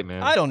might be right,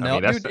 man. I don't know,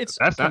 mean, dude. It's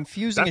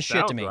confusing as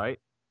shit to me. Right.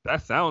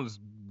 That sounds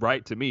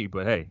right to me,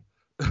 but hey.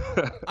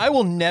 I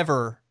will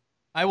never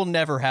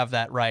have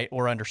that right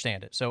or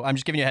understand it. So I'm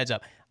just giving you a heads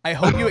up. I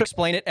hope you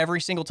explain it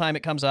every single time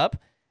it comes up,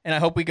 and I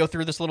hope we go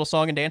through this little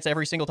song and dance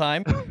every single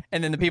time,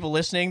 and then the people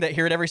listening that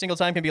hear it every single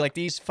time can be like,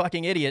 these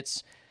fucking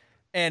idiots.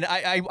 And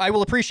I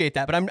will appreciate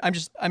that, but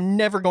I'm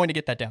never going to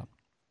get that down.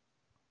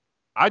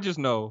 I just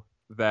know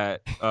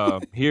that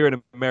here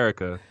in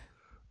America,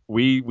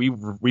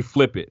 we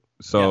flip it.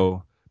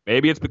 So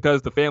maybe it's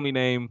because the family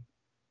name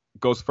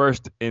goes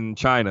first in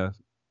China,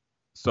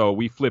 so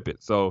we flip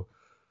it. So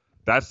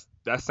that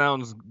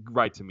sounds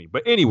right to me.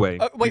 But anyway,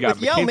 wait,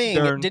 with Yao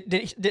Ming,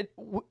 did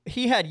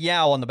he had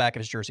Yao on the back of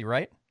his jersey,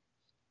 right?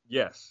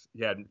 Yes,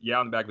 he had Yao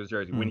on the back of his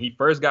jersey. When he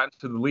first got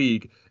into the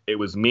league, it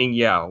was Ming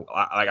Yao.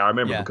 I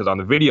remember because on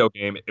the video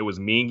game, it was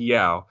Ming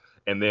Yao.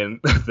 And then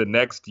the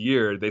next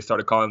year, they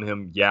started calling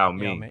him Yao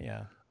Ming.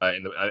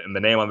 And the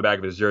name on the back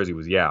of his jersey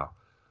was Yao.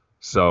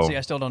 So see,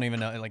 I still don't even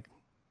know. Like,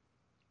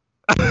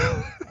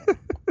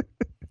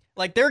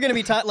 like they're going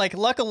to be like.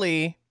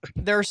 Luckily,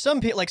 there are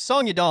some people like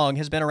Song Yadong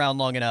has been around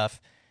long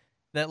enough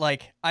that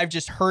like I've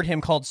just heard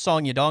him called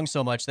Song Yadong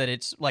so much that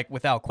it's like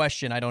without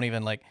question I don't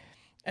even like.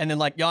 And then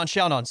like Yan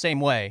Xiaonan, same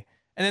way.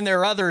 And then there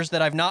are others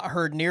that I've not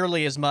heard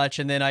nearly as much.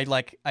 And then I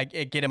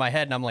get in my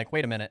head and I'm like,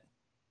 wait a minute,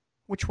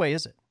 which way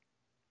is it?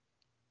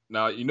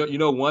 Now you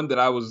know one that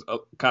I was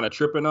kind of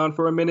tripping on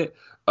for a minute.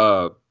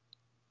 Weili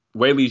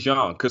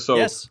Zhang.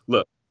 Because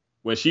look,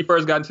 when she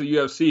first got into the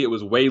UFC, it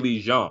was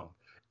Weili Zhang.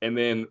 And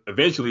then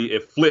eventually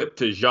it flipped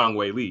to Zhang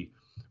Weili.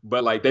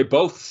 But like they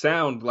both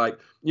sound like,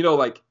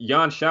 like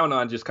Yan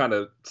Xiaonan just kind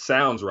of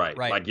sounds right.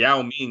 Like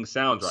Yao Ming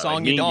sounds right. Song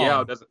like Ming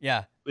Yao doesn't.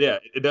 Yeah,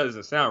 it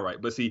doesn't sound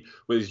right. But see,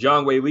 with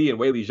Zhang Weili and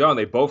Weili Zhang,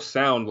 they both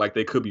sound like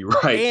they could be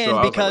right. And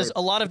so because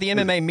a lot of the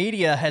MMA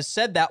media has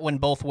said that one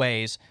both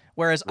ways,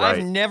 whereas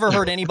I've never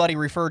heard anybody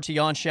refer to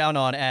Yan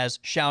Xiaonan as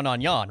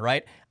Xiaonan Yan,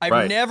 right?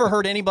 I've never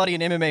heard anybody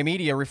in MMA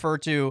media refer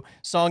to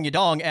Song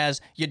Yadong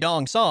as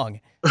Yadong Song.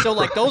 So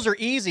like those are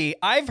easy.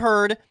 I've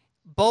heard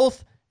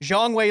both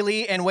Zhang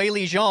Weili and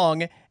Weili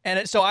Zhang,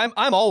 and so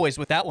I'm always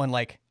with that one.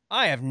 Like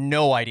I have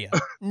no idea,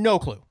 no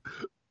clue.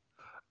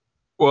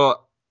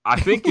 Well, I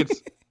think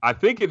it's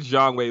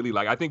Zhang Weili.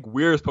 Like I think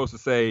we're supposed to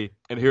say,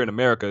 and here in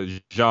America,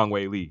 Zhang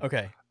Weili.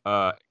 Okay.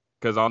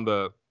 Because on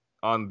the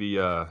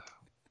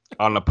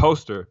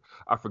poster,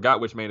 I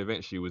forgot which main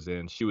event she was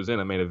in. She was in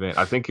a main event.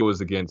 I think it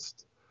was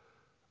against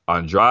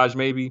Andrade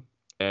maybe,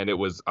 and it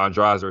was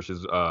Andrade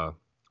versus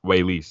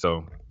Weili.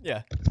 So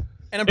yeah.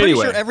 And I'm pretty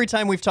sure every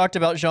time we've talked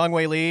about Zhang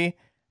Weili,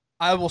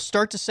 I will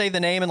start to say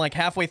the name and like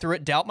halfway through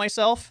it, doubt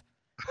myself.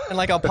 And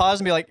like, I'll pause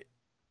and be like,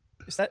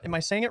 am I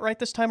saying it right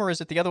this time? Or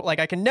is it the other?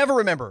 Like, I can never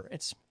remember.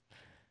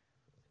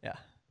 Yeah.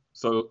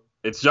 So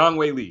it's Zhang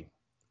Weili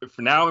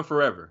for now and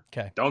forever.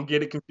 Okay. Don't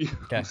get it confused.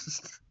 Okay.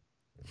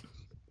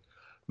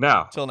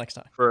 Now, till next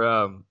time.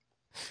 For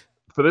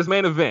this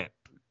main event,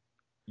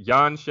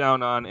 Yan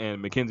Xiaonan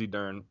and Mackenzie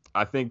Dern,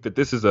 I think that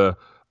this is a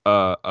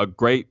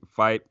great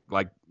fight.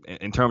 Like,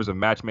 in terms of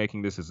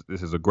matchmaking, this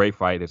is a great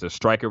fight. It's a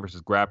striker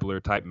versus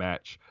grappler type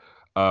match.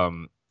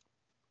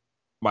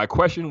 My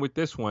question with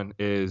this one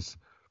is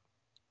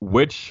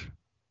which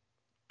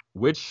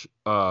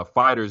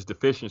fighter's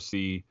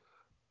deficiency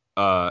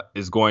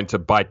is going to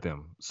bite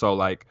them. So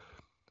like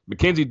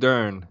Mackenzie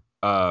Dern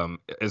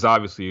is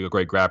obviously a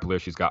great grappler.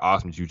 She's got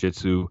awesome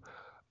jiu-jitsu,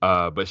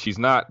 but she's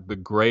not the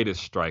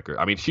greatest striker.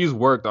 I mean, she's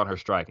worked on her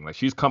striking. Like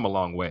she's come a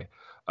long way.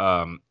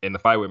 In the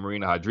fight with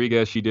Marina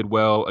Rodriguez, she did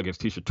well.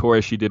 Against Tisha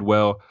Torres, she did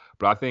well.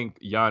 But I think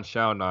Yan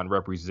Xiaonan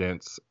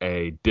represents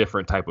a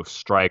different type of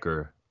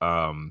striker.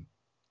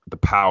 The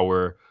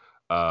power,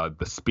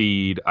 the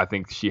speed. I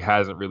think she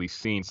hasn't really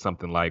seen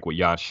something like what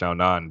Yan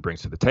Xiaonan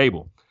brings to the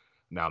table.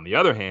 Now, on the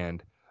other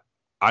hand,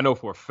 I know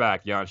for a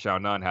fact Yan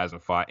Xiaonan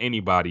hasn't fought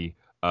anybody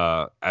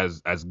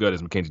as good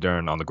as Mackenzie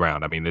Dern on the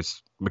ground. I mean,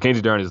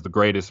 Mackenzie Dern is the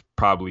greatest,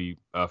 probably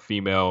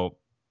female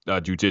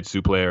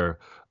jiu-jitsu player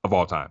of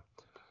all time.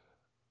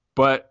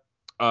 But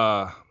in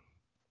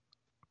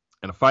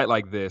a fight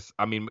like this,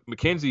 I mean,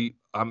 Mackenzie,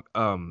 in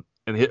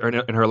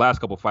her last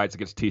couple fights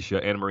against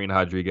Tisha and Marina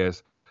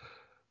Rodriguez,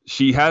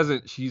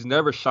 she's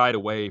never shied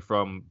away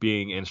from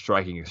being in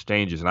striking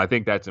exchanges, and I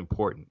think that's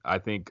important. I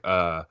think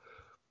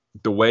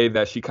the way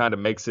that she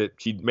makes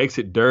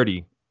it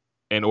dirty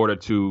in order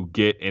to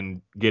get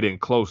in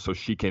close so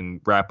she can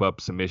wrap up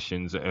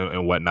submissions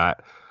and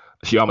whatnot.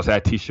 She almost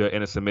had Tisha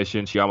in a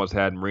submission. She almost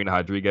had Marina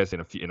Rodriguez in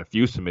a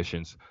few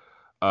submissions.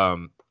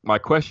 My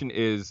question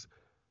is,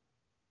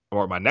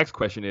 or my next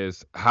question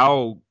is,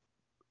 how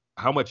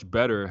much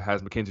better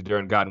has Mackenzie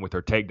Dern gotten with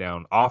her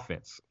takedown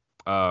offense?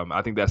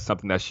 I think that's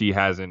something that she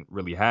hasn't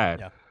really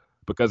had. Yeah.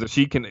 Because if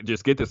she can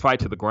just get this fight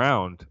to the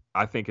ground,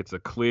 I think it's a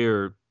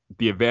clear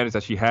the advantage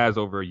that she has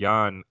over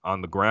Jan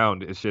on the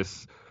ground.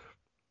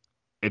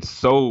 It's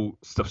so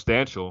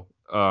substantial.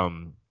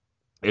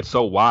 It's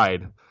so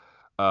wide,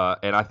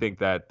 and I think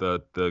that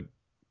the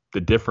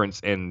difference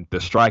in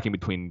the striking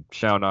between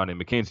Xionan and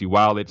Mackenzie,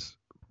 while there's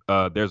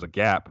a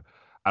gap,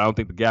 I don't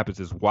think the gap is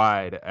as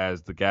wide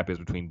as the gap is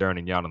between Dern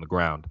and Jan on the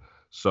ground.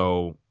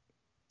 So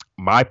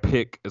my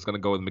pick is going to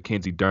go with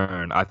Mackenzie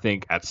Dern. I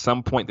think at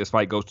some point this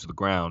fight goes to the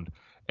ground,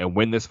 and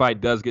when this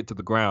fight does get to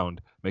the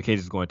ground,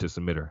 Mackenzie's going to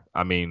submit her.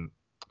 I mean,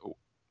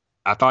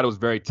 I thought it was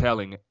very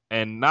telling,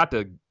 and not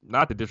to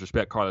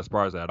disrespect Carla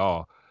Esparza at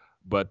all,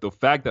 but the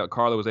fact that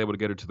Carla was able to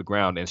get her to the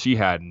ground and she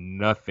had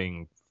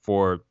nothing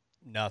for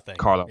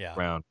Carla on the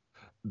ground.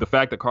 The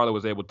fact that Carla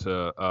was able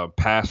to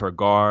pass her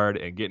guard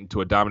and get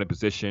into a dominant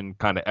position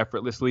kind of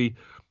effortlessly.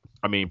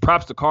 I mean,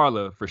 props to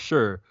Carla for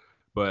sure,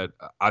 but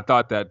I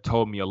thought that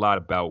told me a lot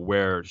about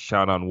where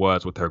Xionan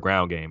was with her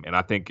ground game. And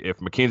I think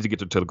if Mackenzie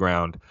gets her to the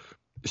ground,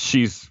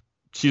 she's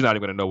not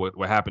even going to know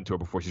what happened to her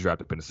before she's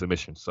wrapped up in a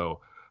submission.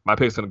 So my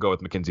pick's going to go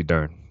with Mackenzie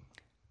Dern.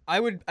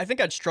 I think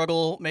I'd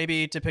struggle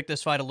maybe to pick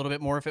this fight a little bit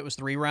more if it was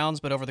 3 rounds,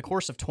 but over the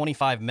course of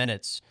 25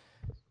 minutes,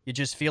 you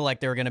just feel like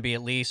there are going to be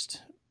at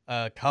least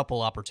a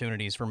couple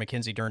opportunities for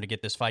Mackenzie Dern to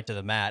get this fight to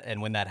the mat.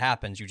 And when that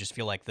happens, you just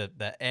feel like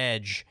the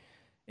edge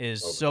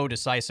is so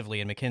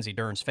decisively in Mackenzie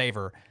Dern's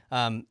favor.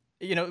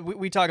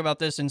 We talk about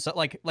this in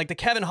like the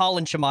Kevin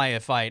Holland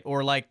Chimaev fight,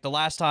 or like the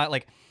last time,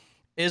 like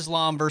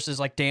Islam versus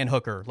like Dan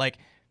Hooker. Like,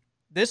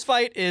 this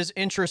fight is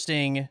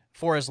interesting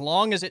for as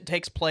long as it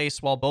takes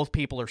place while both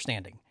people are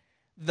standing.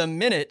 The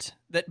minute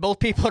that both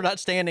people are not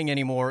standing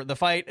anymore, the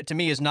fight to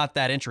me is not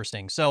that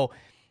interesting. So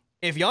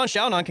if Yan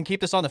Xiaonan can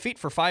keep this on the feet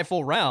for 5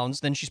 full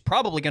rounds, then she's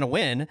probably going to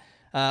win.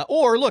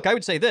 Or look, I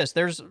would say this: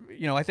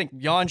 I think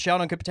Yan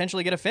Xiaonan could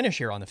potentially get a finish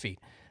here on the feet.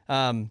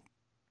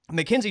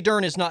 Mackenzie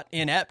Dern is not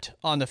inept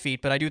on the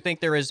feet, but I do think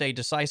there is a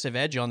decisive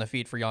edge on the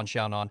feet for Yan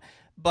Xiaonan.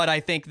 But I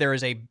think there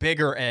is a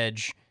bigger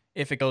edge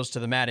if it goes to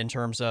the mat in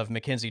terms of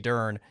Mackenzie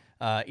Dern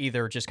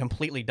either just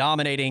completely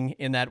dominating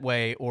in that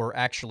way or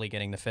actually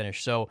getting the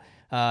finish. So,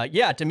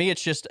 to me,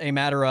 it's just a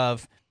matter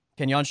of,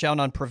 can Yan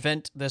Xiaonan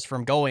prevent this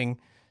from going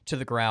to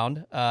the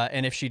ground?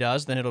 And if she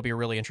does, then it'll be a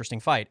really interesting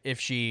fight. If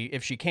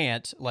she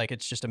can't, like,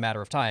 it's just a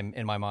matter of time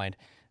in my mind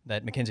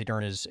that Mackenzie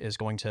Dern is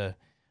going to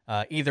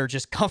either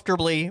just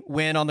comfortably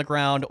win on the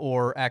ground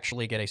or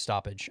actually get a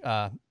stoppage.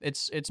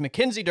 It's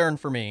Mackenzie Dern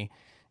for me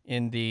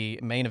in the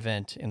main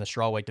event in the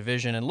strawweight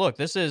division. And look,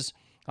 this is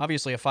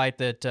obviously a fight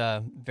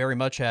that very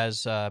much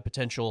has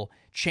potential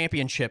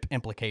championship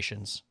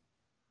implications.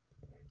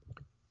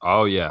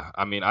 Oh yeah,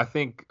 I mean, I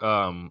think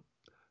the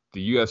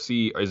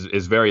UFC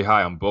is very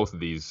high on both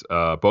these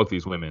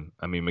women.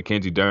 I mean,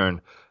 Mackenzie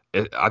Dern,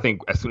 I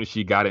think as soon as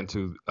she got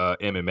into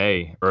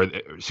MMA, or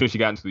as soon as she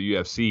got into the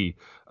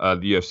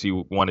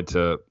UFC wanted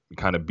to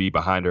kind of be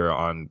behind her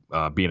on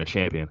being a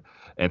champion.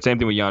 And same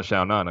thing with Yan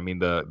Xiaonan. I mean,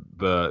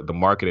 the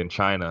market in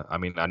China, I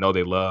mean, I know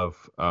they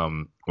love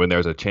when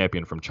there's a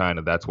champion from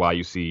China. That's why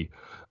you see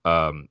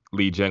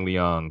Li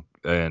Zhengliang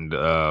and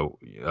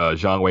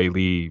Zhang Wei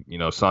Li,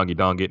 Song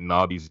Yadong getting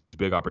all these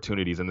big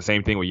opportunities. And the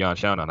same thing with Yan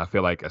Xiaonan. I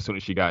feel like as soon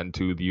as she got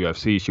into the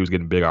UFC, she was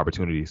getting big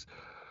opportunities.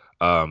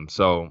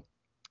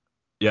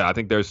 Yeah, I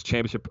think there's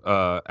championship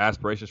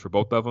aspirations for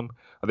both of them.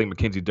 I think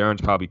Mackenzie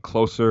Dern's probably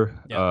closer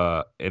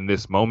in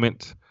this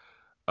moment.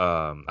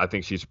 I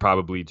think she's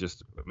probably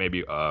just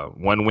maybe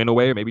 1 win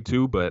away, or maybe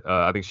 2, but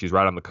I think she's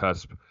right on the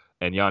cusp.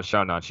 And Yan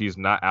Xiaonan, she's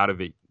not out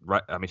of it.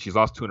 Right? I mean, she's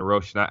lost 2 in a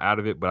row. She's not out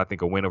of it, but I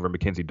think a win over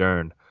Mackenzie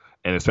Dern,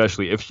 and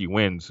especially if she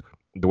wins,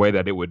 the way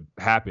that it would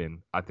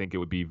happen, I think it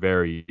would be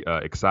very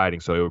exciting.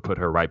 So it would put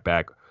her right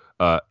back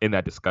in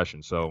that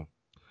discussion. So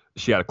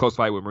she had a close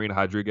fight with Marina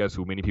Rodriguez,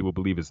 who many people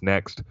believe is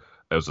next.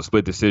 It was a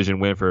split decision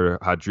win for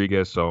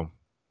Rodriguez, so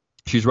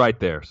she's right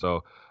there.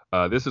 So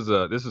this is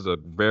a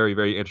very,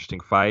 very interesting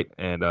fight,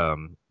 and a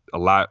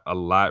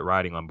lot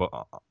riding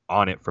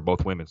on it for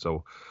both women.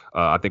 So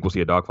I think we'll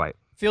see a dogfight.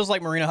 Feels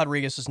like Marina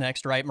Rodriguez is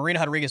next, right? Marina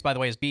Rodriguez, by the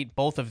way, has beat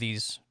both of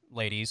these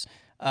ladies.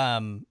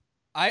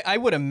 I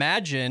would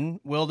imagine,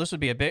 Will, this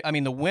would be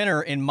the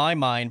winner in my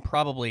mind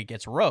probably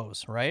gets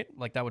Rose, right?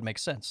 Like, that would make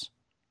sense.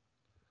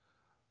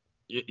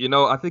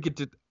 I think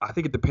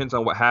it depends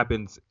on what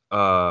happens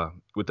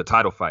with the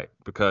title fight,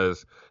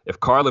 because if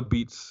Carla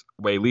beats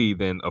Wei Li,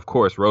 then of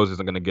course Rose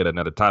isn't going to get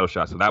another title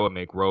shot, so that would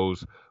make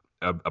Rose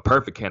a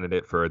perfect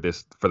candidate for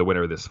the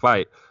winner of this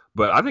fight.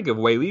 But I think if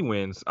Wei Li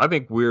wins, I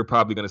think we're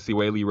probably going to see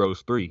Wei Li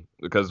Rose 3,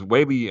 because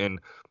Wei Li and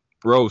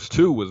Rose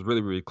 2 was really,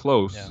 really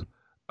close.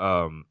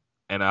 Yeah.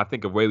 And I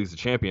think if Wei Li's the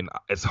champion,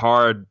 it's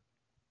hard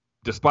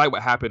despite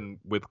what happened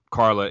with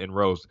Carla and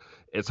Rose,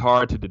 it's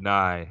hard to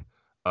deny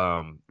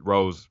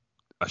Rose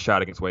a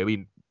shot against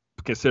Weili,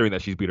 considering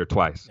that she's beat her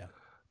twice. Yeah.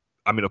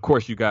 I mean, of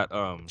course, you got.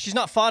 She's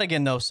not fought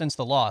again though since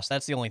the loss.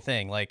 That's the only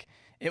thing. Like,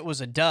 it was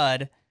a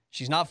dud.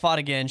 She's not fought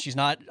again. She's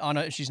not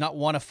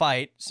won a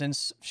fight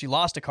since she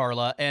lost to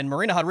Carla. And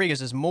Marina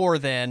Rodriguez is more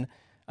than,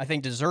 I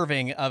think,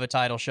 deserving of a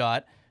title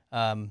shot.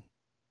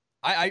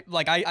 I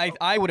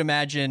would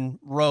imagine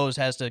Rose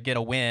has to get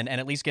a win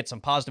and at least get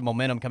some positive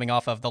momentum coming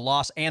off of the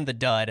loss and the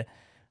dud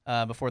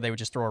before they would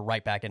just throw her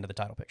right back into the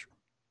title picture.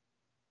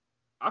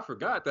 I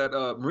forgot that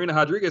Marina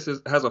Rodriguez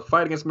has a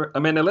fight against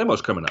Amanda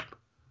Lemos coming up.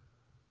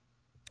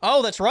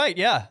 Oh, that's right.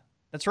 Yeah,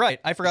 that's right.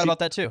 I forgot about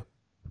that too.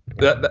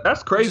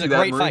 That's crazy.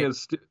 That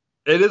Marina's.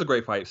 It is a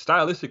great fight.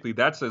 Stylistically,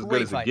 that's as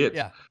good as it gets.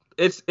 Yeah.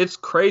 It's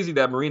crazy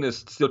that Marina's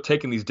still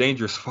taking these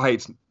dangerous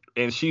fights,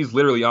 and she's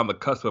literally on the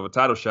cusp of a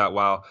title shot.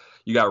 While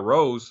you got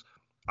Rose,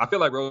 I feel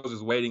like Rose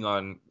is waiting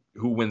on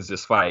who wins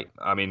this fight.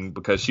 I mean,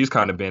 because she's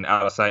kind of been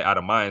out of sight, out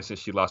of mind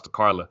since she lost to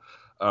Carla.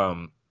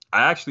 The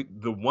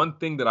one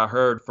thing that I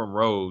heard from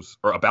Rose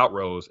or about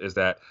Rose is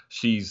that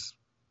she's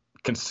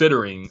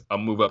considering a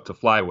move up to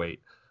flyweight.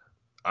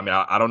 I mean,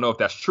 I don't know if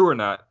that's true or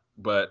not,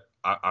 but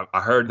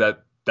I heard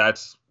that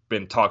that's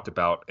been talked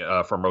about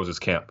from Rose's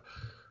camp.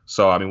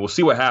 So, I mean, we'll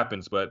see what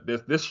happens, but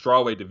this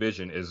strawweight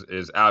division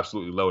is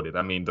absolutely loaded.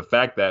 I mean, the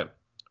fact that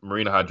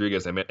Marina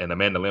Rodriguez and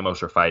Amanda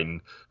Lemos are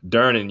fighting,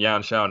 Dern and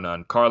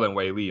Xionan, Carla and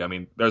Weili, I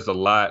mean, there's a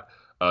lot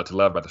to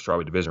love about the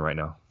strawweight division right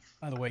now.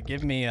 By the way,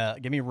 give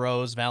me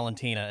Rose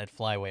Valentina at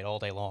flyweight all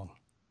day long.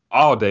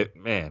 All day,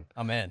 man.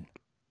 I'm in.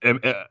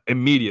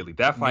 Immediately.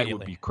 That fight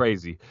would be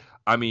crazy.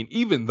 I mean,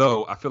 even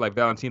though I feel like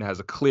Valentina has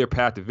a clear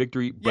path to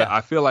victory, but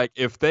I feel like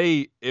if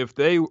they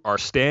are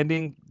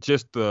standing,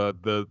 just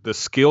the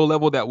skill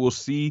level that we'll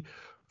see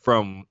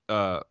from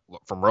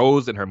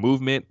Rose and her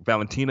movement,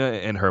 Valentina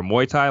and her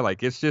Muay Thai,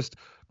 like it's just,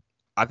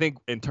 I think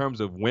in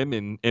terms of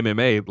women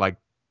MMA, like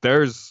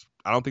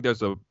I don't think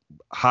there's a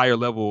higher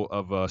level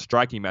of a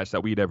striking match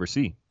that we'd ever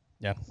see.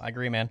 Yeah, I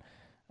agree, man.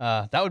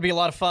 That would be a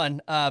lot of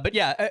fun. But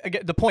yeah,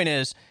 the point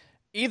is,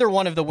 either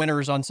one of the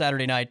winners on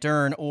Saturday night,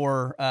 Dern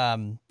or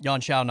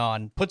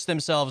Xionan, puts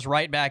themselves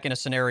right back in a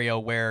scenario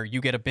where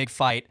you get a big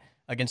fight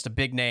against a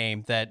big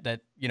name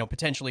that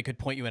potentially could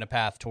point you in a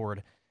path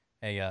toward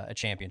a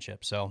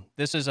championship. So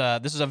this is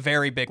a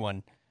very big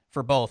one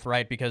for both,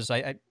 right? Because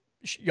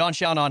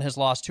Xionan has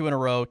lost 2 in a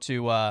row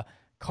to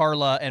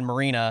Carla and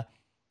Marina.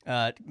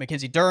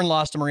 Mackenzie Dern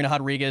lost to Marina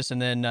Rodriguez,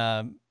 and then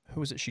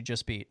who was it she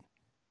just beat?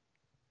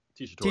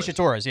 Tisha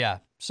Torres, yeah.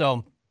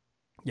 So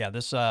yeah,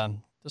 this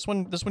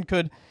one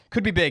could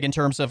be big in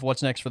terms of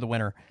what's next for the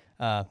winner.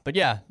 But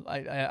yeah,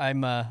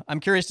 I'm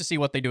curious to see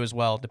what they do as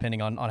well,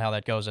 depending on how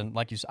that goes. And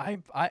like you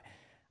said,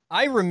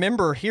 I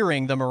remember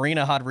hearing the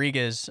Marina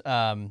Rodriguez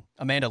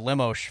Amanda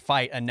Lemos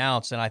fight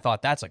announced, and I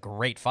thought that's a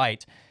great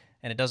fight,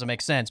 and it doesn't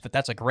make sense, but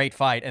that's a great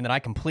fight. And then I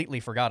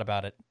completely forgot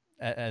about it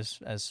as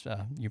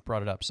you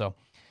brought it up. So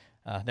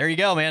there you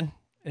go, man.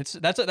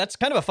 That's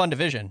kind of a fun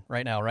division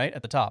right now, right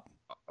at the top.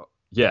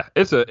 Yeah,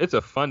 it's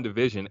a fun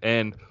division,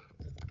 and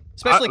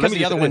especially because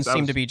the other ones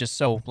seem to be just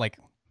so like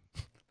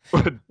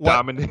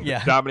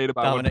dominated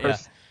by one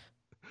person.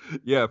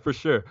 Yeah, for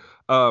sure.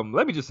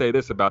 Let me just say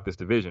this about this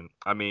division.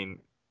 I mean,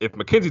 if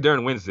Mackenzie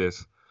Dern wins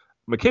this,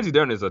 Mackenzie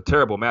Dern is a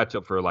terrible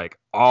matchup for like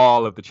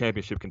all of the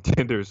championship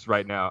contenders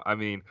right now. I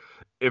mean,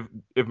 if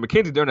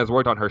Mackenzie Dern has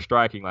worked on her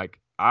striking,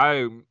 like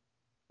I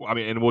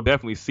mean, and we'll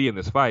definitely see in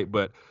this fight,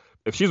 but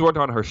if she's worked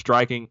on her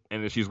striking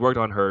and if she's worked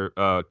on her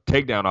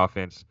takedown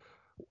offense,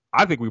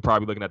 I think we're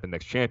probably looking at the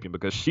next champion,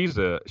 because she's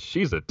a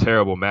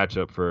terrible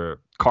matchup for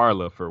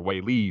Carla, for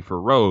Weili,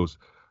 for Rose,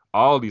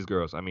 all these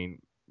girls. I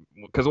mean,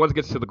 because once it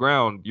gets to the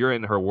ground, you're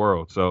in her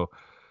world. So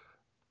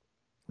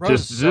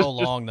Rose is so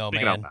long, though,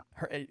 man.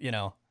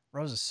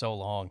 Rose is so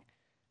long.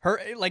 Her,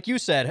 like you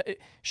said,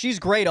 she's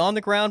great on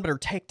the ground, but her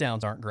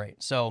takedowns aren't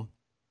great. So,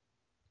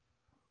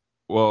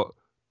 well,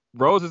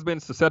 Rose has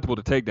been susceptible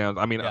to takedowns.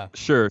 I mean,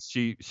 sure,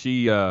 she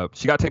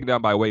got taken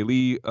down by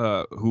Weili,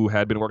 who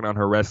had been working on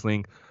her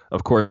wrestling.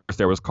 Of course,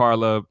 there was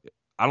Carla.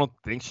 I don't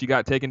think she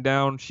got taken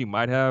down. She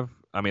might have.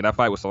 I mean, that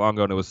fight was so long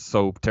ago and it was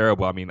so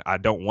terrible. I mean, I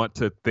don't want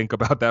to think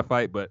about that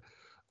fight, but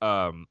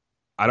I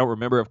don't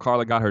remember if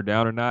Carla got her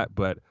down or not.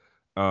 But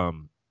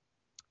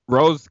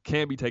Rose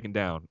can be taken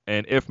down,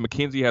 and if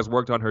Mackenzie has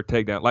worked on her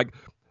takedown, like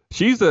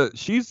she's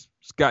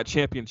got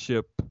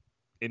championship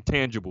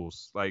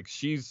intangibles. Like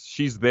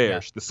she's there.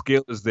 Yeah. The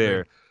skill is there.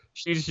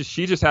 Right.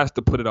 She just has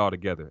to put it all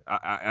together.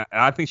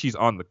 I think she's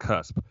on the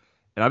cusp.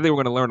 And I think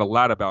we're going to learn a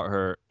lot about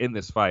her in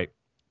this fight.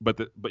 But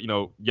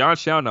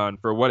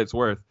Xionan, for what it's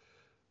worth,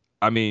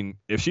 I mean,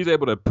 if she's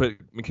able to put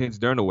Mackenzie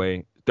Dern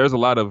away, there's a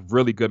lot of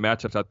really good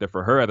matchups out there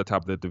for her at the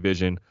top of the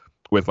division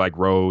with like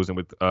Rose and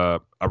with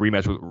a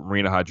rematch with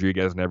Marina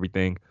Rodriguez and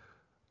everything.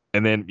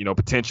 And then,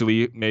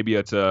 potentially maybe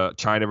it's a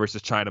China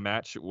versus China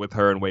match with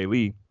her and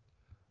Weili.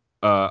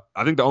 I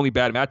think the only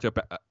bad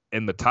matchup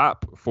in the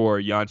top for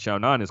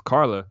Xionan is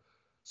Carla.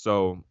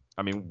 So,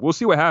 I mean, we'll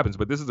see what happens,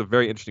 but this is a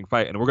very interesting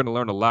fight, and we're going to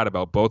learn a lot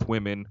about both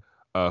women,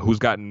 who's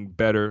gotten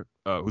better,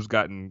 who's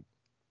gotten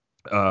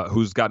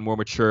more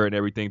mature and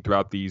everything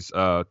throughout these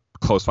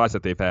close fights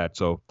that they've had.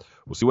 So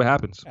we'll see what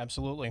happens.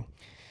 Absolutely.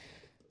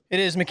 It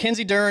is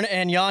Mackenzie Dern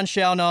and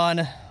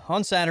Xionan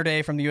on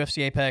Saturday from the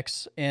UFC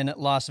Apex in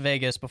Las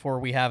Vegas before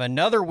we have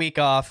another week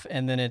off,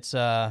 and then it's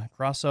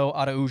Grasso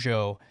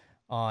Araujo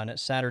on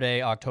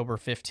Saturday, October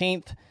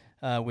 15th,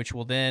 which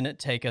will then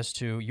take us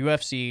to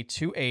UFC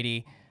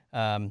 280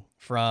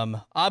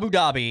 from Abu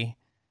Dhabi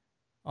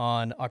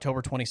on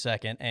October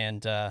 22nd.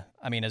 And,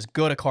 as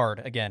good a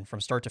card, again, from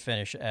start to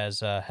finish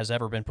as has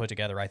ever been put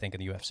together, I think, in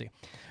the UFC.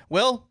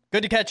 Will,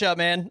 good to catch up,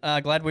 man.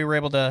 Glad we were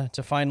able to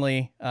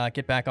finally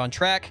get back on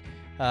track.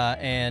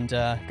 And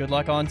good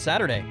luck on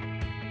Saturday.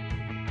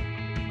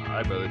 All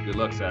right, brother. Good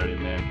luck Saturday,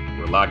 man.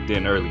 We're locked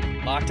in early.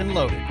 Locked and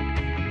loaded.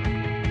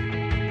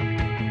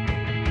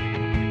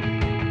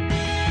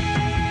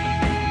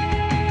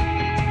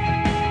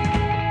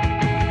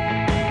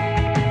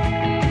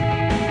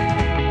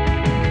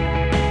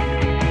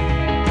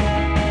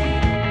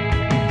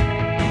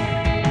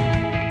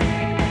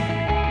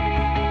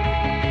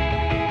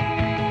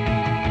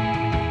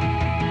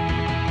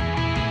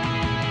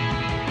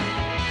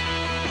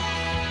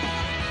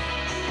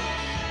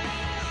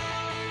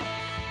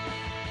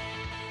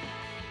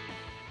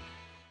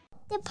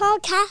 The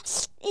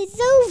podcast is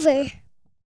over.